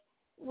make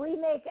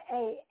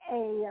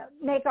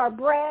our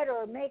bread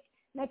or make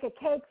a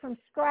cake from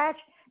scratch,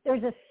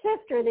 there's a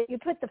sifter that you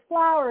put the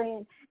flour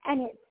in,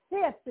 and it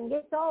sifts and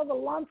gets all the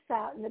lumps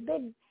out and the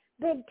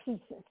big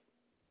pieces.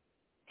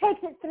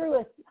 Takes it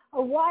through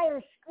a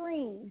wire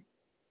screen,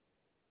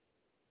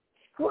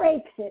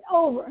 scrapes it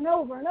over and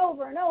over and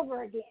over and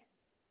over again.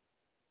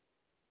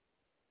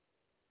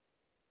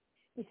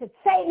 He said,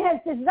 Satan has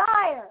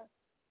desire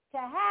to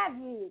have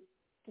you,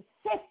 to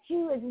sift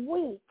you as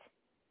wheat.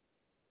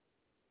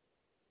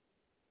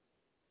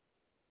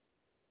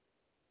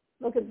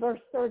 Look at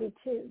verse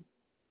 32.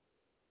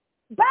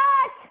 But,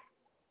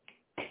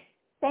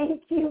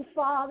 thank you,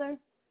 Father.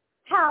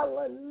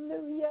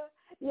 Hallelujah.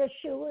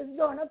 Yeshua is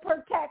going to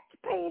protect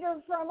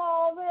Peter from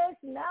all this.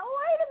 Now,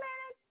 wait a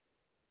minute.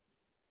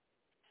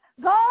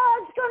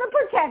 God's going to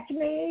protect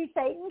me.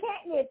 Satan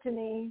can't get to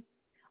me.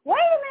 Wait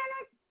a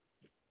minute.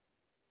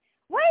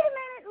 Wait a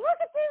minute. Look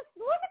at this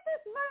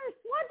verse.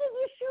 What did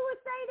Yeshua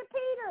say to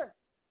Peter?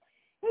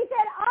 He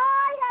said,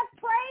 I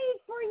have prayed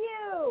for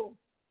you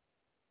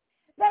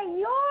that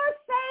your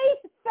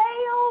faith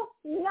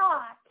fail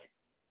not.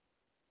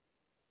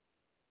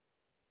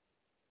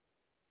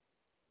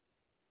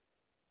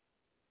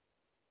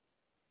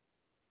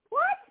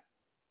 What?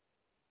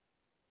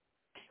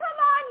 Come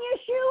on,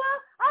 Yeshua.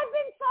 I've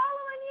been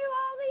following you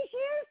all these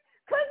years.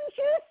 Couldn't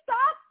you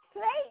stop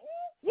Satan?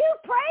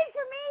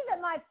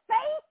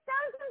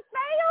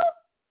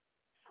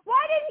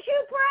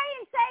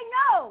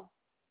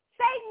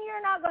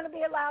 to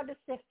be allowed to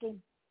sift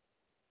him.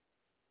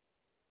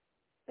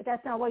 But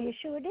that's not what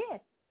Yeshua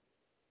did.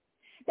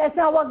 That's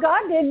not what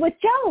God did with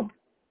Job.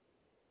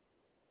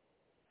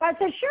 God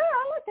said, sure,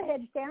 I'll let the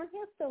hedge down.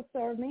 He'll still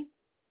serve me.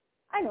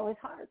 I know his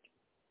heart.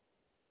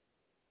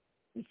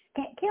 You just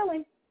can't kill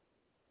him.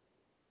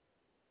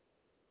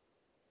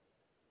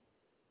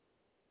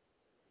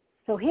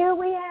 So here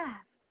we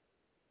have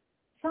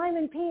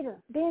Simon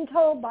Peter being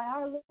told by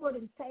our Lord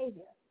and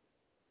Savior,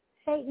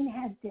 Satan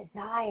has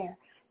desire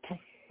to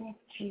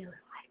sift you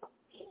like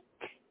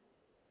wheat.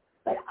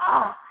 But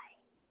I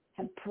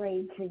have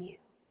prayed for you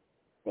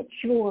that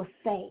your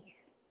faith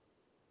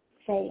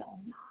fail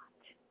not.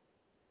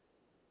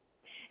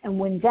 And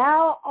when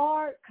thou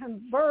art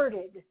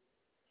converted,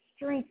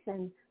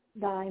 strengthen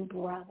thy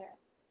brother.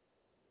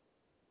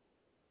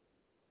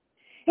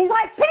 He's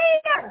like,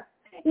 Peter,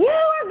 you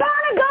are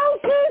going to go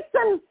through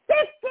some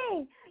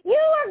sifting. You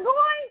are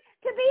going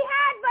to be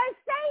had by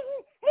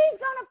Satan. He's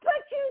going to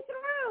put you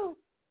through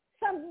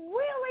some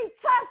really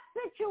tough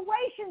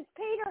situations,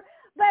 Peter.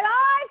 But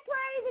I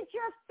pray that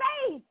your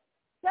faith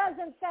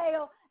doesn't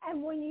fail.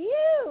 And when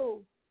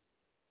you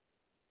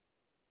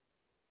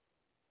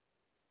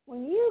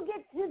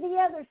get to the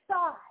other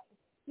side,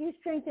 you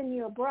strengthen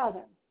your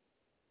brother.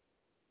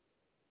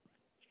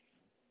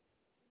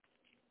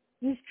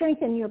 You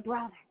strengthen your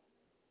brother.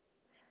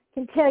 I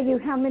can tell you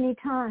how many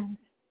times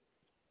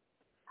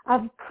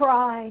I've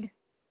cried.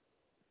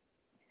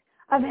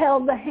 I've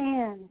held the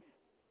hands.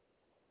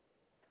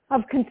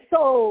 I've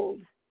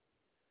consoled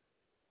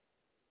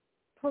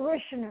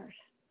parishioners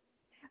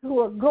who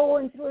are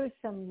going through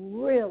some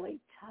really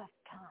tough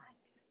times.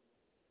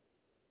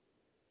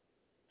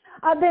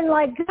 I've been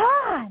like,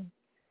 God,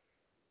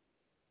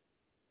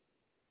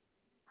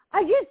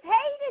 I just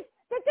hate it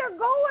that they're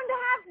going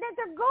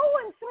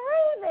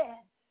through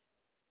this.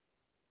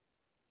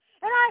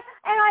 And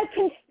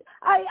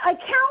I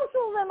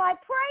counsel them, I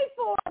pray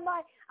for them,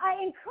 I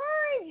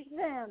encourage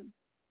them.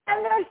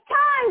 And there's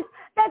times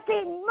that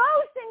the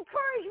most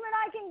encouragement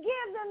I can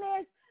give them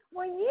is,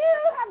 when you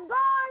have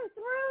gone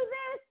through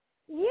this,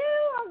 you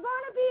are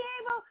going to be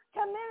able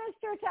to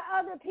minister to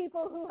other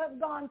people who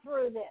have gone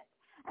through this.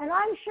 And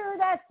I'm sure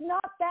that's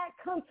not that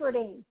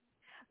comforting.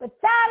 But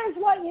that is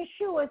what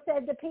Yeshua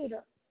said to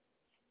Peter.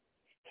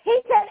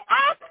 He said,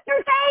 after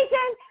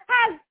Satan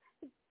has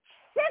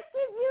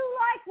sifted you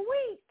like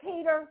wheat,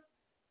 Peter,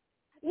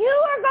 you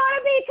are going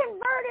to be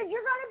converted.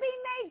 You're going to be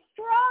made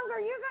stronger.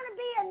 You're going to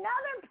be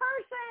another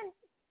person.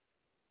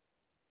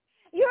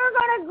 You're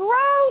going to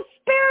grow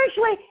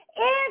spiritually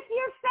if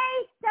your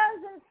faith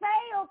doesn't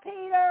fail,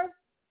 Peter.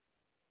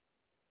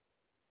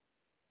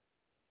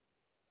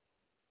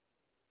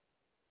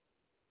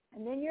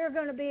 And then you're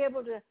going to be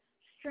able to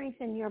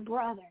strengthen your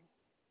brother.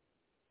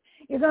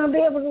 You're going to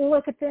be able to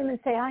look at them and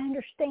say, I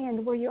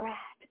understand where you're at.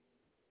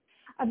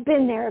 I've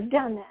been there. I've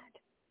done that.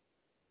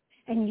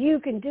 And you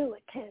can do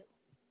it too.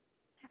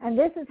 And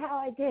this is how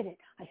I did it.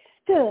 I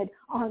stood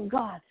on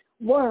God's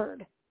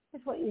word.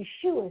 That's what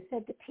Yeshua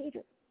said to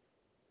Peter.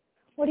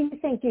 What do you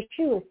think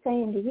Yeshua is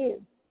saying to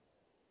you?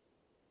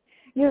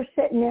 You're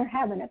sitting there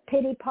having a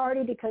pity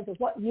party because of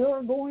what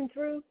you're going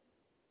through?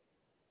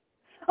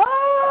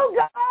 Oh,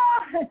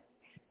 God,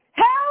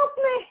 help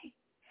me.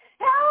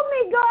 Help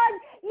me, God.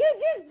 You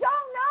just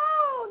don't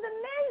know the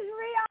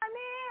misery I'm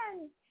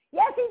in.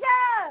 Yes, he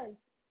does.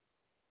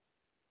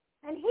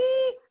 And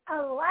he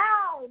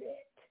allowed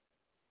it.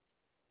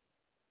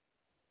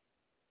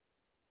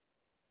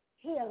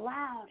 He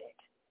allowed it.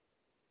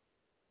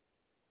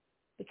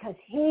 Because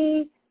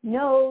he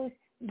knows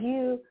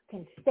you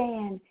can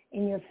stand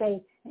in your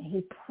faith, and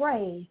he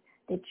prays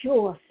that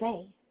your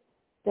faith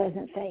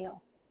doesn't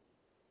fail.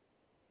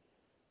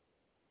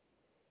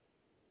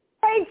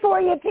 Prayed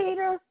for you,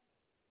 Peter.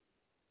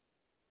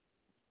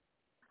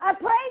 I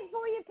prayed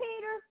for you,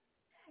 Peter.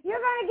 You're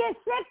going to get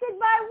sifted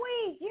by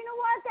wheat. You know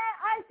what?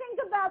 I think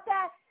about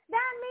that.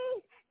 That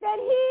means that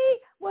he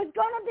was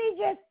going to be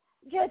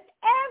just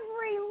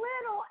every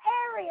little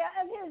area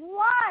of his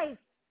life.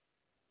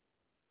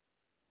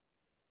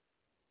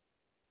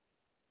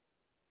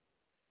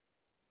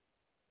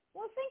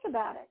 Well, think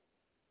about it.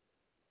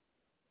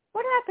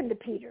 What happened to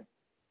Peter?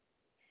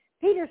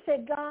 Peter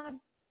said, God,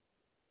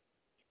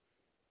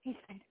 he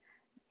said,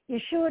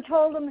 Yeshua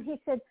told him, he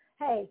said,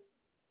 hey,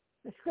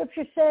 the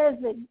scripture says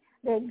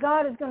that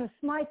God is going to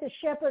smite the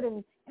shepherd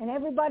and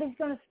everybody's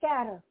going to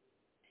scatter.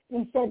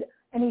 And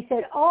he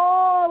said,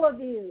 all of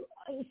you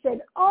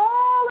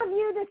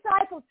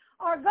disciples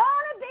are going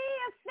to be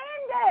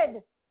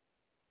offended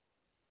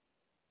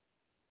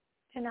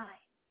tonight.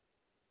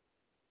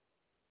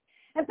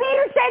 And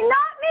Peter said,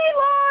 not me,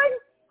 Lord.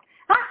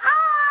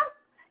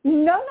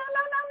 No, not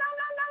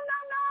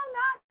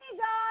me,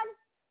 God.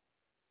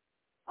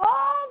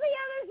 All the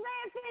others may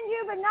offend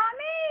you, but not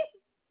me.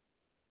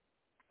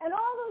 And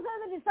all those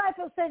other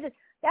disciples said,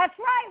 that's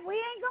right, we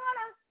ain't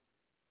gonna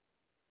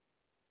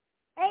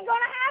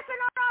happen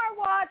on our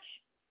watch.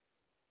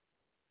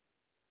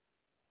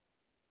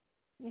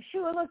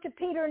 Yeshua looked at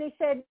Peter and he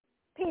said,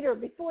 Peter,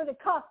 before the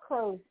cock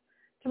crows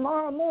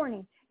tomorrow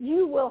morning,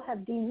 you will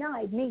have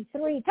denied me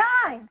 3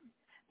 times.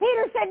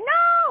 Peter said,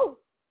 no,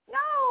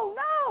 no,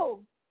 no.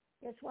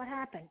 Guess what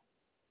happened?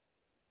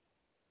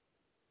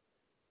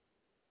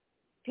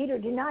 Peter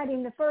denied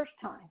him the first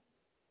time.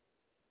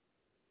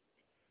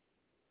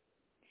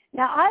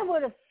 Now, I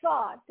would have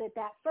thought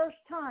that first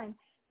time,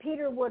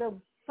 Peter would have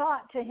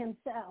thought to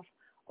himself,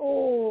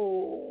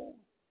 oh,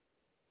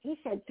 he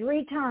said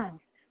 3 times.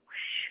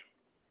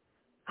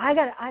 I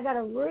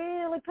gotta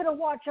really put a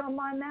watch on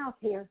my mouth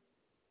here.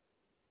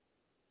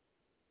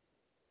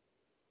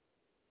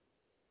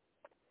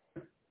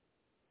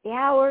 The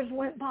hours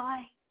went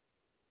by.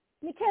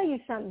 Let me tell you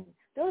something.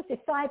 Those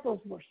disciples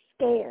were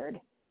scared.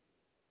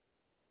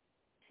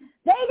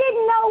 They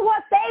didn't know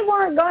what they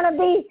weren't going to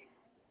be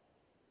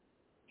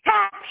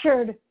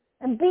captured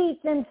and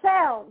beat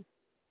themselves.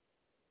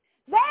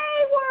 They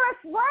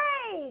were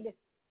afraid.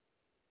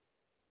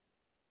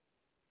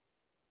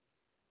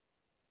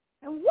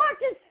 And what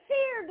does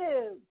fear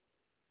do?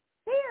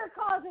 Fear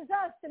causes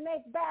us to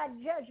make bad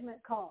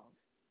judgment calls.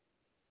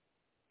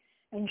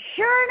 And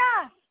sure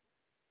enough,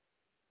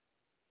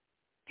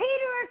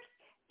 Peter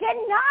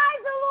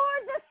denied the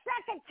Lord the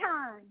second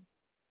time.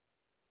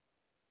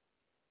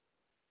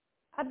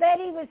 I bet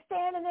he was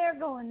standing there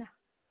going,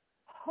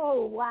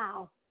 oh,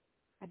 wow,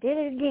 I did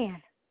it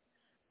again.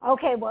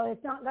 Okay, well,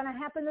 it's not going to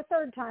happen the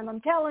third time.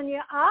 I'm telling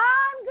you,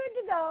 I'm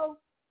good to go.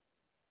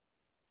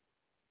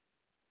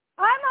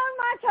 I'm on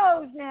my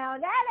toes now.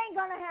 That ain't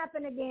going to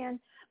happen again.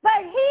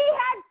 But he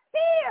had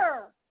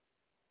fear,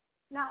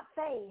 not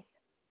faith.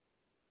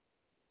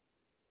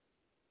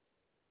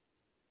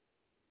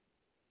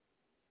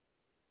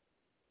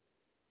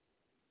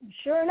 And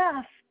sure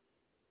enough,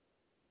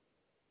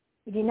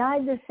 he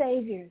denied the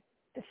Savior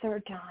the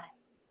third time.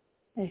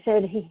 And he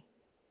said he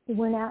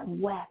went out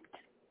and wept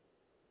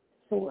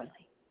sorely.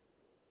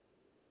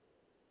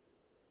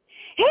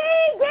 He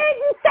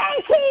didn't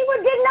think he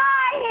would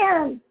deny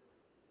him.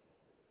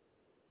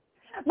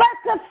 But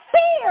the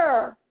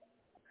fear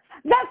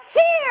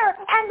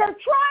and the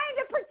trying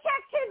to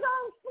protect his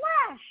own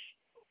flesh,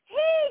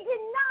 he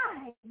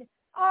denied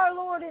our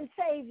Lord and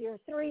Savior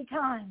 3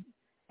 times.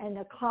 And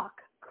the cock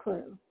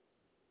crew.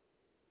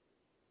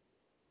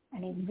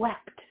 And he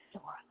wept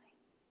sorely.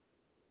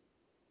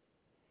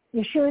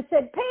 Yeshua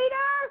said,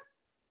 Peter,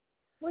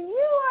 when you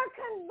are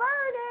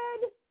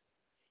converted,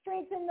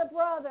 strengthen the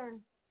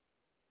brethren.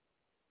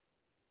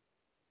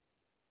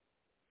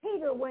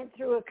 Peter went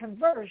through a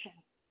conversion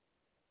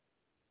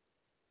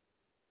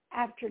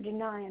after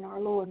denying our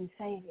Lord and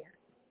Savior.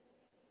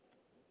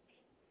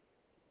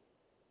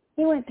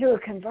 He went through a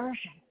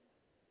conversion.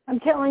 I'm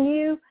telling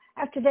you,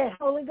 after that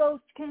Holy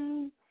Ghost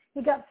came,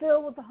 he got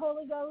filled with the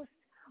Holy Ghost,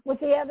 with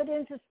the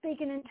evidence of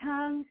speaking in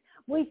tongues.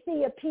 We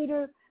see a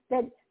Peter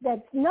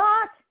that's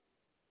not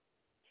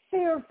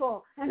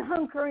fearful and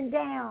hunkering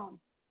down.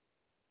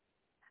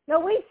 No,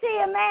 we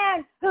see a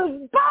man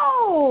who's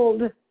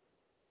bold.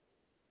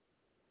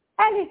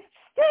 And he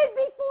stood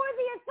before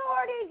the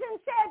authorities and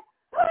said,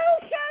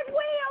 who should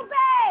we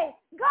obey,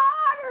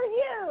 God or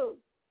you?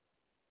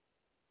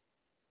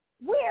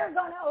 We're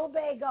going to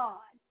obey God.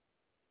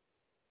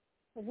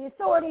 But the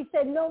authorities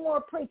said, no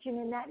more preaching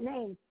in that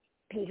name,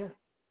 Peter.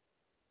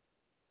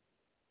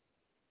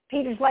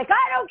 Peter's like,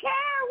 I don't care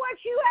what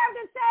you have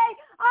to say.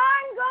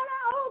 I'm going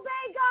to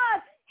obey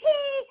God. He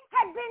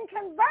had been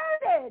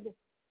converted.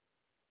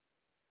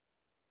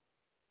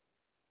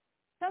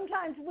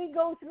 Sometimes we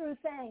go through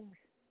things,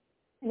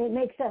 and it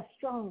makes us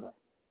stronger.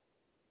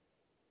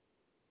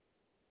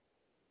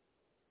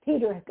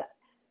 Peter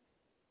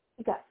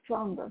got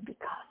stronger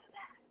because of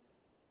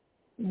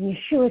that. And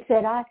Yeshua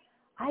said, I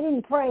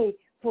didn't pray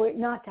for it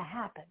not to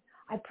happen.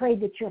 I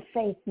prayed that your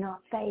faith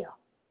not fail.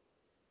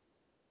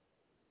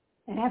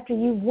 And after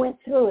you went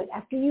through it,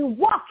 after you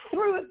walked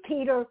through it,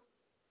 Peter,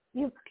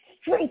 you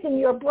strengthen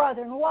your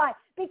brethren. Why?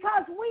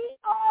 Because we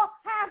all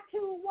have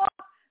to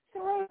walk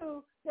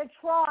through the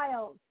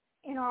trials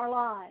in our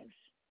lives.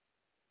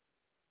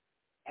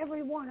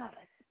 Every one of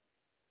us.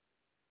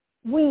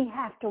 We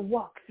have to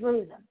walk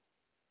through them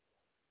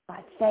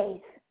by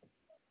faith.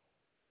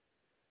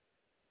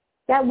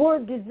 That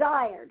word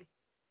desired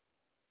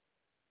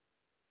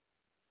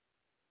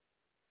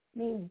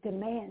means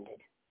demanded.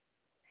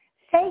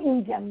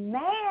 Satan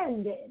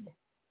demanded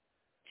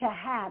to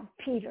have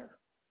Peter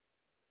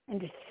and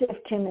to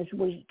sift him as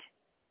wheat.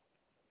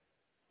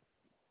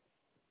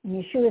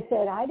 And Yeshua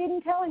said, I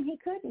didn't tell him he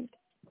couldn't.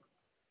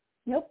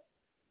 Nope.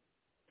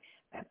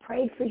 I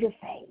prayed for your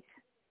faith.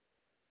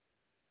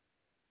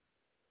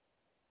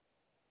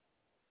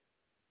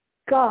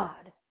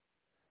 God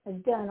has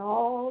done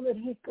all that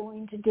he's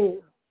going to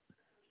do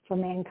for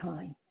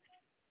mankind.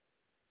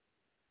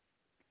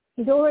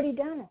 He's already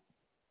done it.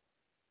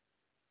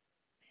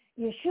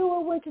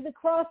 Yeshua went to the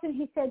cross and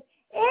he said,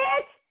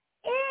 it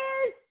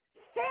is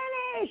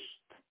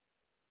finished.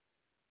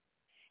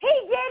 He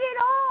did it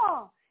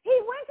all. He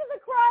went to the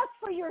cross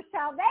for your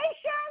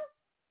salvation.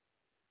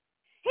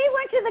 He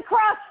went to the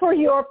cross for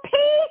your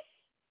peace.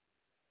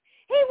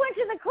 He went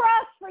to the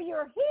cross for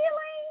your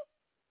healing.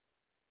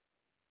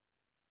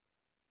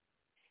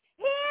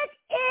 He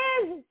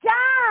is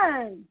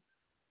done.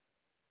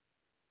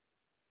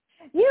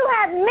 You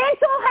have mental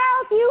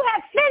health, you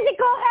have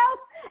physical health,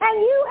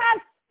 and you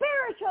have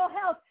spiritual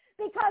health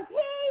because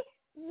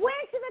he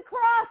went to the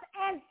cross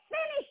and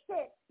finished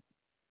it.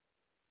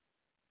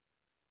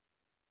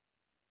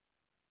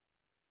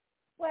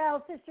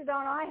 Well, Sister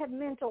Donna, I have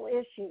mental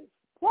issues.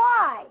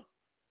 Why?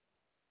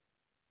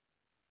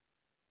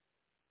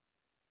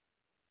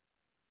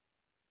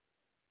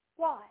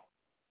 Why?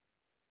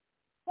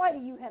 Why do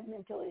you have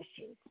mental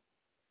issues?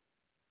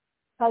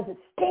 Because it's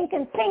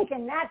stinking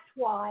thinking, that's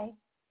why.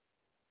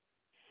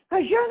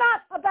 Because you're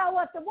not about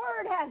what the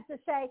Word has to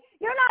say.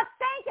 You're not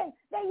thinking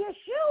that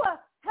Yeshua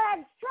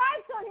had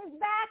stripes on his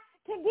back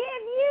to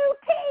give you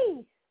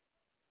peace.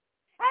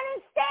 And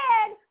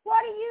instead,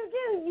 what do?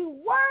 You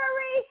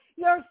worry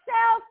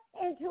yourself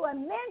into a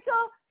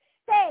mental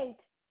state.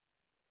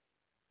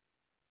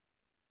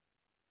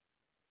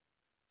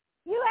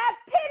 You have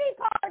pity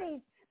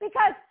parties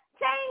because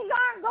things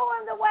aren't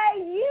going the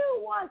way you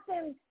want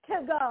them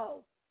to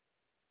go.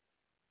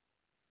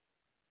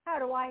 How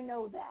do I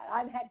know that?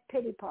 I've had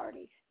pity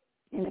parties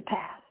in the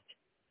past.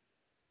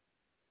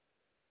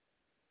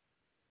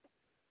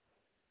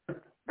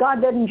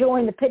 God doesn't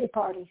join the pity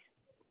parties.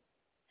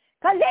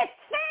 Because it's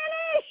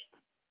finished.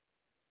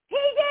 He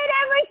did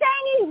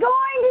everything he's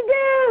going to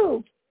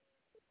do.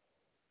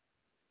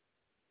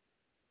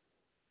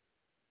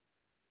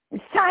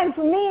 It's time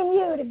for me and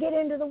you to get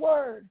into the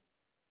Word.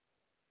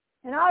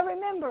 And I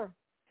remember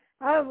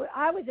I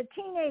was a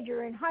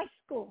teenager in high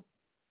school.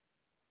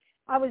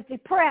 I was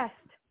depressed.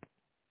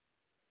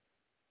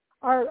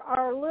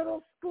 Our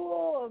little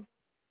school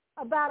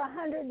of about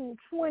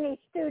 120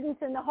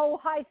 students in the whole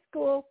high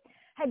school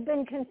had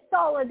been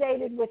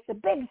consolidated with the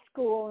big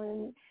school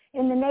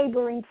in the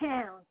neighboring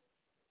town.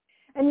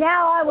 And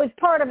now I was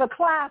part of a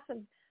class of,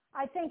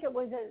 I think it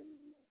was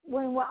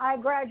when I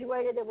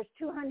graduated, there was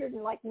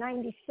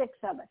 296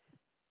 of us.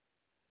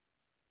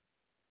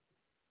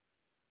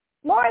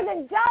 More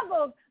than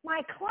doubled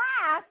my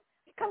class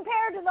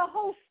compared to the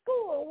whole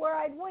school where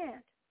I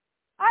went.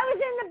 I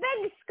was in the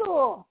big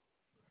school.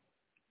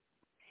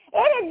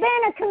 It had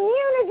been a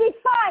community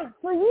fight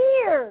for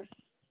years.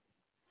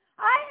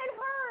 I had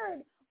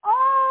heard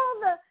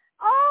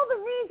all the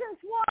reasons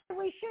why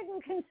we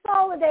shouldn't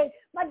consolidate.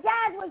 My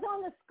dad was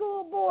on the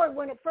school board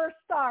when it first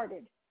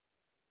started.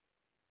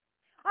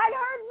 I'd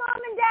heard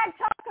Mom and Dad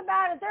talk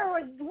about it. There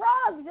was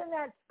drugs in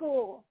that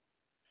school.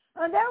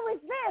 And there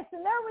was this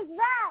and there was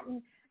that.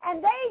 And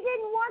they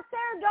didn't want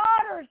their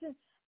daughters. And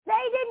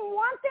they didn't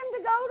want them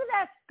to go to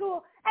that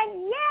school.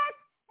 And yet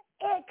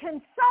it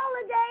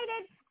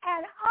consolidated.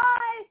 And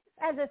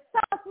I, as a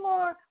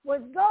sophomore,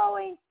 was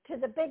going to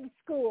the big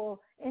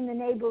school in the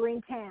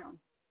neighboring town.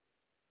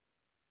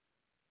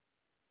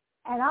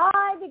 And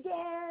I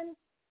began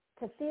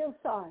to feel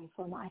sorry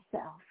for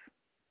myself.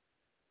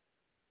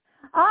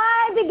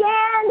 I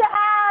began to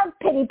have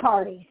pity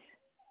parties.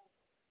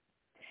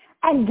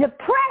 And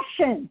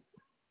depression.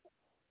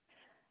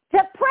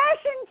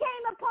 Depression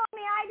came upon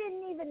me. I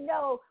didn't even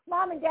know.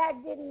 Mom and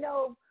Dad didn't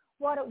know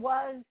what it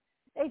was.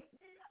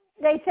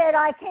 They said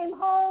I came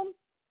home.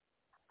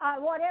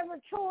 Whatever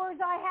chores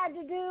I had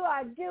to do,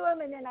 I'd do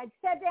them, and then I'd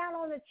sit down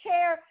on the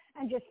chair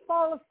and just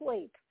fall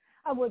asleep.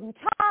 I wouldn't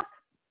talk.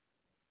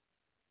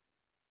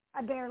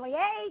 I barely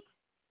ate.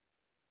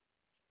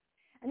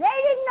 And they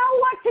didn't know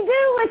what to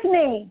do with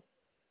me.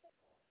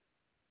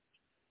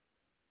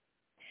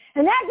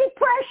 And that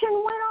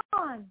depression went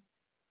on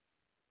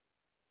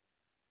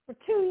for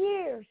 2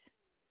 years.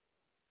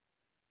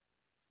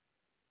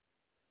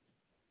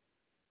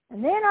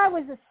 And then I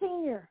was a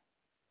senior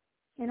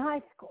in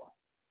high school.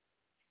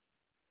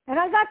 And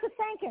I got to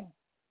thinking,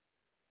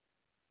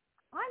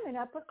 I'm an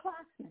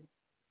upperclassman.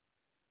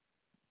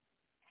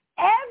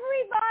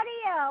 Everybody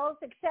else,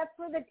 except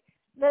for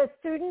the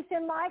students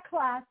in my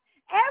class,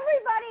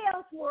 everybody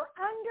else were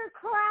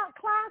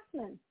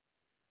underclassmen.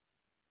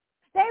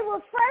 They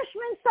were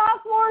freshmen,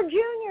 sophomore,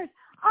 juniors.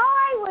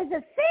 I was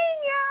a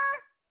senior.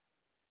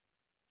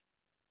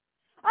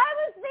 I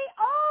was the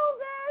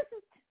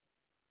oldest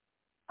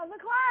of the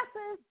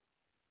classes.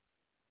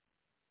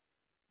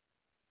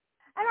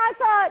 And I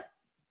thought,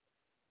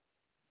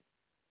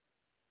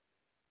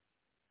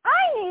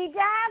 I need to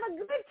have a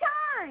good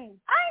time.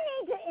 I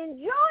need to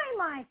enjoy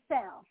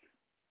myself.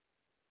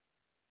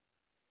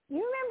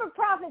 You remember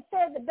prophet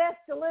said the best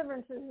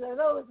deliverances are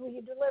those where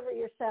you deliver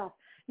yourself.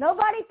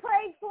 Nobody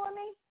prayed for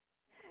me.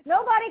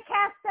 Nobody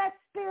cast that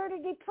spirit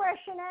of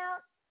depression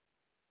out.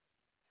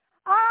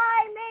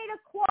 I made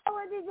a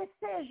quality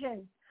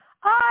decision.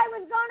 I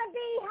was going to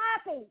be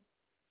happy.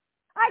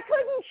 I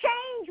couldn't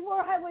change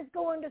where I was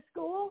going to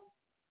school.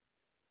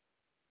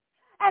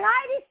 And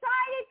I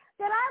decided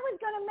that I was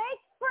going to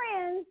make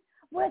friends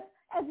with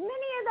as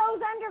many of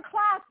those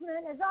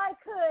underclassmen as I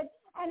could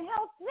and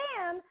help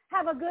them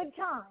have a good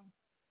time.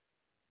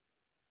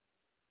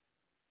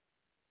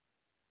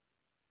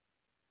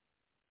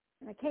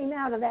 And I came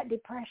out of that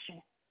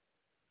depression.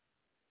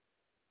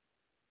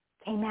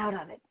 Came out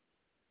of it.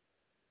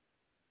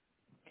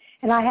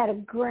 And I had a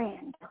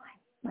grand time.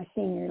 my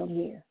senior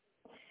year.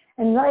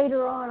 And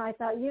later on, I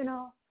thought,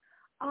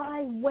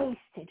 I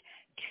wasted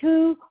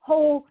 2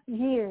 whole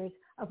years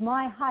of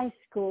my high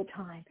school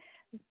time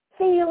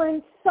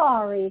feeling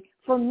sorry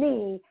for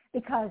me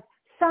because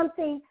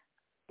something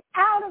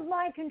out of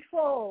my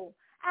control,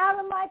 out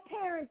of my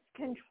parents'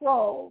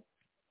 control,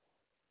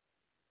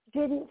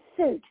 didn't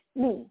suit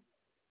me.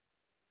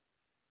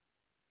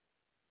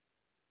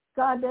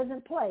 God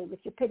doesn't play with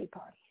your pity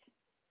parties.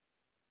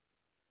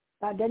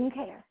 God doesn't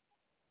care.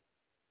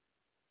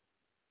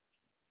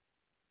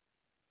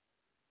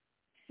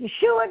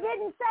 Yeshua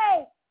didn't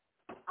say,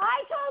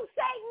 I told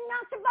Satan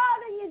not to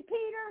bother you,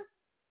 Peter.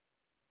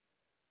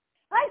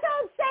 I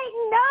told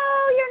Satan, no,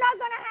 you're not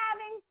going to have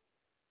him.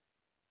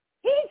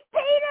 He's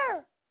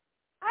Peter.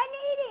 I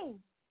need him.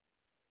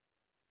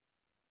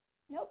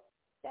 Nope,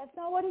 that's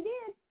not what he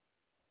did.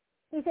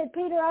 He said,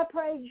 Peter, I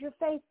pray your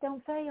faith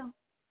don't fail.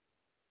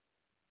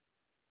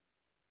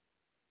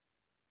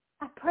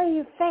 I pray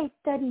your faith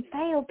doesn't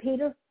fail,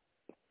 Peter.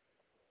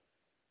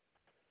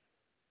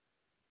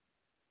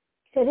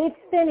 He said, it's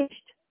finished.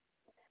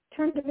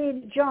 Turn to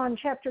me to John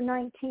chapter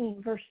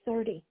 19, verse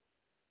 30.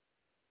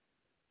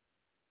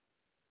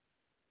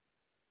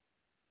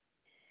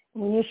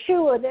 When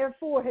Yeshua,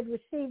 therefore, had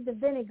received the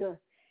vinegar,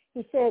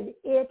 he said,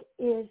 it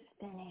is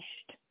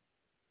finished.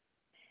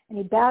 And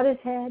he bowed his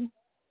head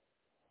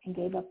and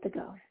gave up the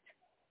ghost.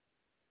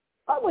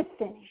 What was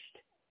finished?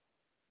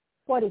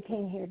 What he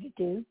came here to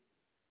do.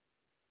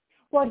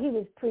 What he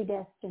was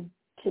predestined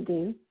to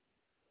do.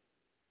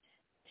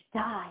 To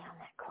die on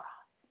that cross.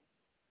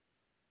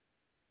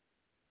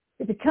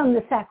 To become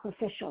the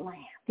sacrificial lamb.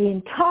 The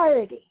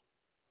entirety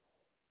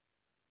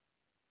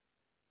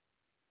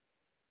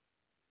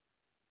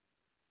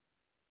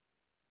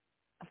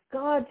of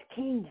God's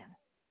kingdom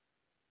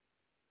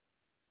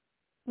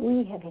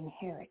we have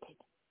inherited.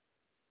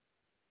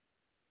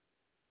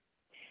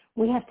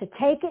 We have to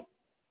take it.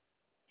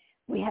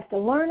 We have to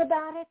learn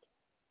about it.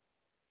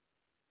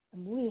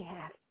 And we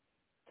have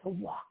to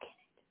walk in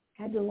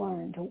it. Had to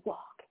learn to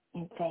walk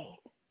in faith.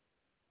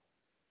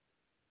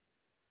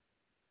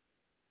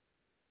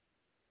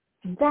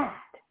 And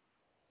that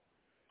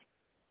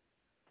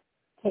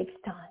takes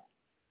time.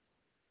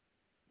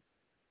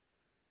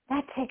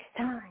 That takes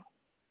time.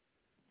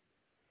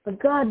 But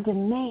God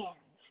demands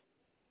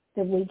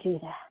that we do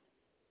that.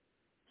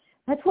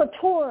 That's what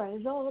Torah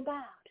is all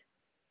about.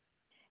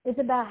 It's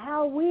about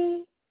how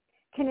we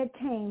can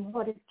attain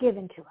what is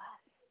given to us.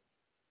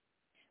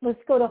 Let's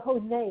go to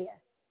Hosea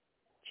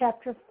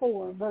chapter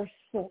 4, verse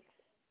 6.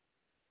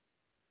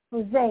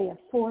 Hosea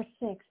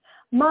 4:6.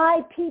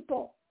 My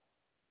people.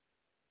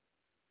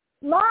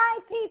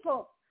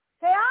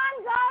 Say,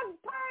 I'm God's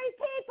very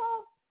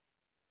people.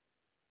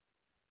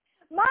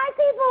 My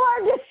people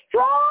are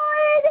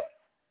destroyed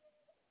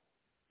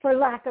for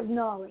lack of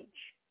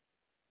knowledge.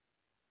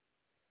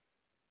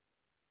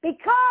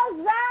 Because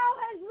thou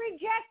hast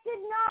rejected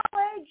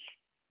knowledge,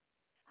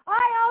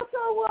 I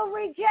also will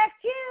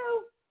reject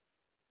you,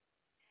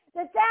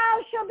 that thou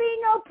shalt be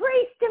no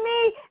priest to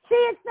me,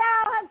 seest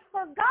thou hast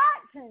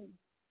forgotten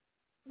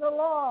the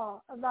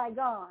law of thy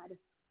God.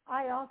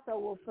 I also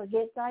will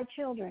forget thy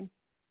children.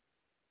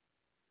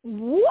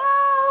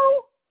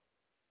 Whoa!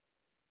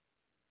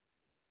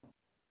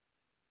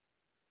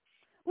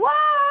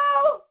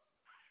 Whoa!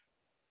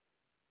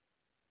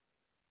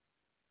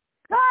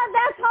 God,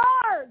 that's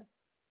hard.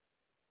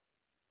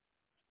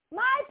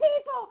 My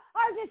people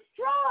are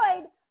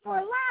destroyed for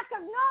lack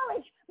of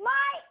knowledge.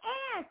 My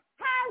aunt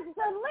has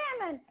the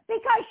lemon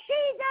because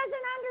she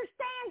doesn't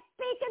understand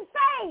speaking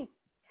faith,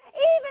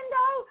 even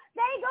though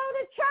they go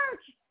to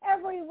church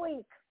every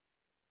week.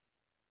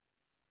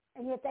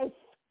 And yet they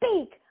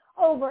speak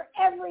over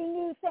every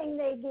new thing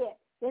they get.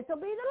 This will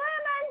be the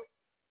lemon.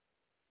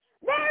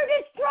 They're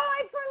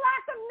destroyed for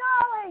lack of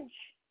knowledge.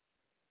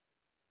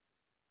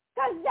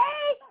 Because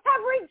they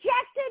have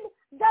rejected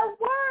the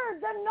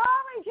word, the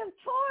knowledge of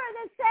Torah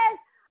that says,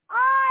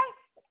 I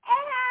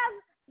have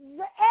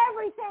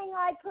everything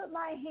I put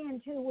my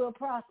hand to will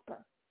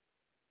prosper.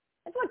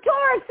 That's what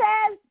Torah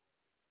says.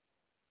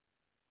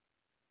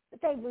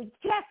 But they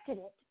rejected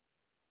it.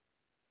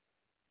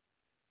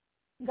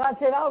 God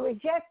said, I'll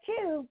reject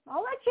you.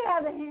 I'll let you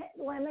have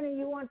a lemon, and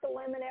you want the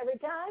lemon every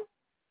time.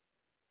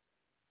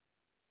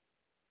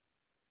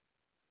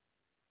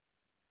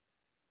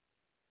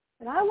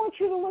 But I want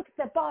you to look at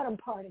the bottom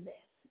part of this.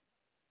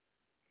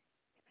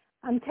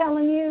 I'm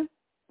telling you,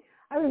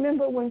 I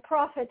remember when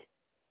Prophet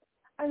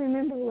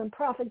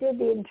did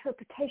the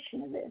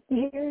interpretation of this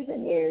years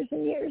and years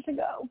and years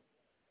ago.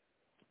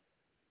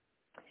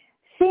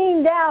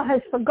 Seeing thou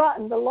hast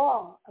forgotten the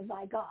law of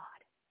thy God.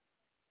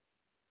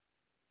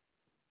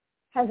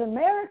 Has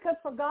America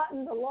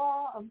forgotten the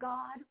law of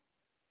God?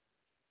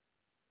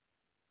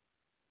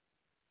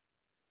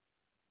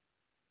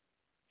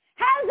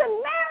 Has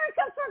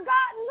America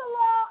forgotten the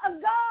law of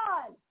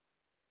God?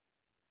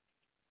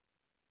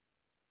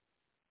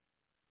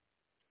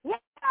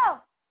 Yeah.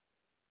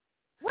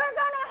 We're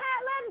going to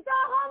let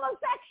the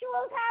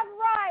homosexuals have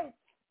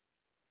rights.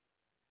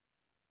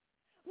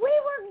 We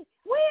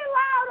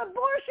allowed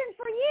abortion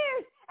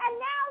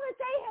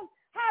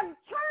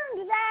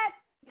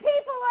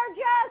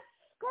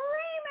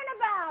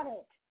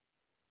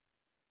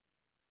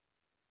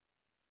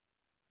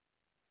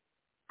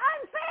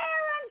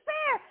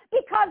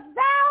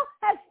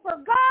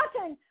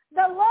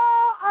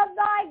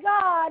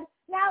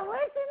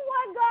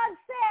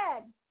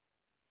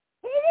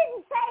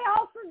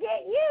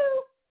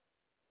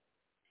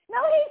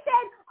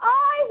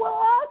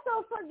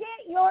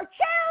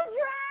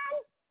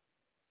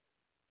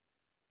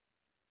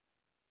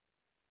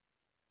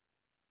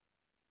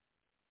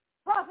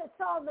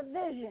saw the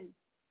vision,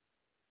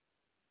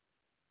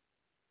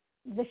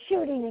 the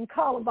shooting in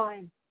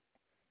Columbine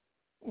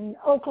in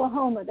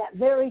Oklahoma, that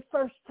very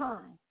first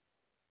time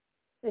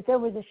that there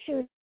was a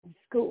shooting in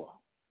school.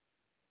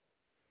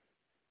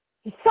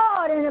 He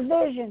saw it in a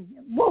vision.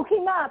 It woke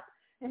him up,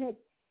 and it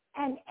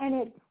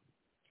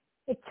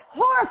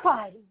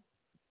horrified him.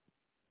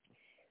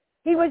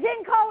 He was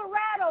in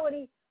Colorado, and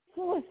he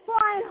was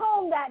flying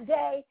home that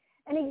day,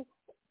 and he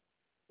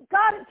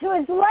got to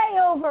his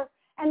layover,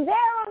 and there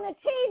on the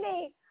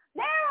TV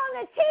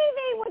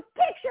was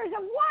pictures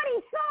of what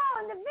he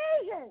saw in the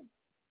vision.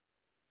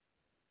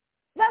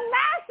 The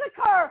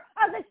massacre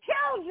of the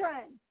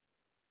children.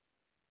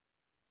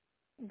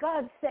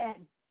 God said,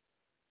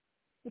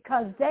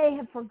 because they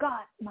have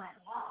forgot my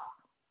law,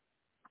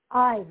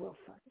 I will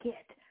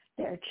forget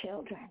their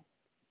children.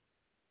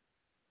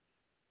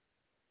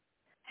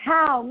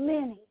 How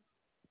many?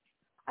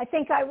 I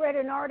think I read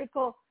an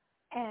article,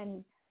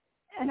 and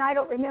I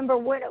don't remember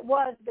when it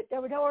was, but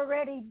there had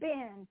already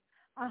been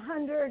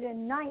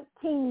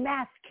 119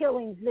 mass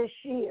killings this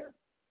year.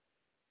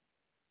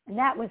 And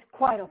that was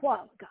quite a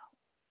while ago.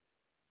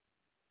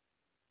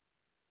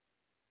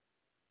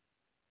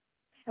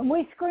 And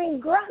we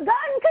scream, gun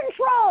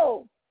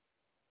control.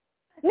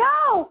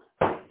 No,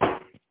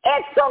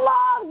 it's the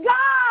law of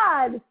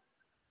God.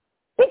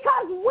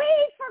 Because we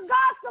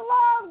forgot the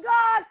law of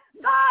God,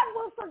 God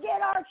will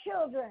forget our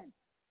children.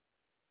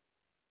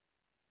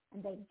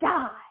 And they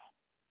die.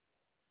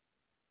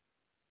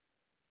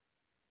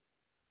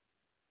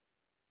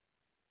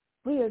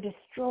 We are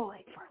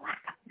destroyed for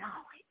lack of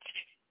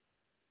knowledge.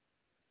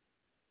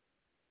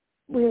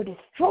 We are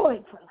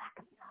destroyed for lack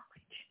of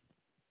knowledge.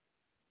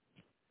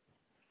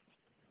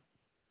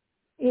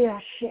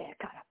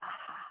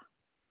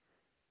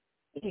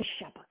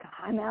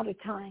 I'm out of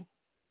time.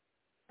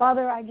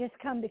 Father, I just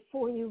come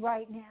before you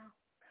right now.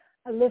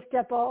 I lift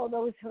up all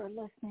those who are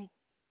listening.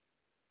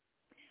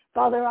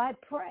 Father, I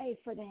pray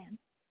for them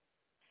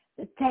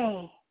that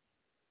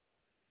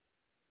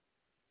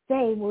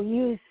they will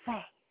use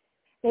faith.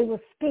 They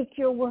will speak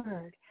your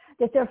word,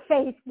 that their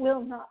faith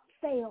will not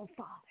fail,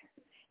 Father.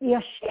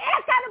 In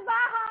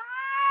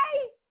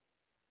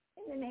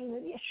the name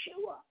of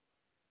Yeshua.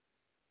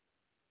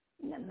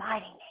 In the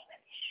mighty name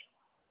of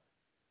Yeshua.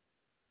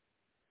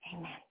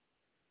 Amen.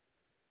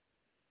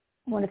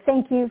 I want to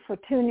thank you for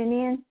tuning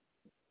in,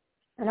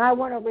 and I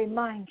want to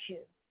remind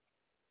you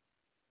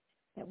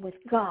that with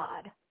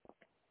God,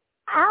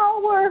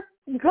 our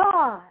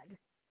God,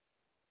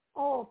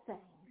 all things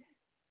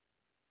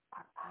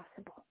are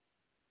possible.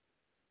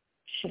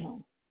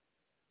 Shalom.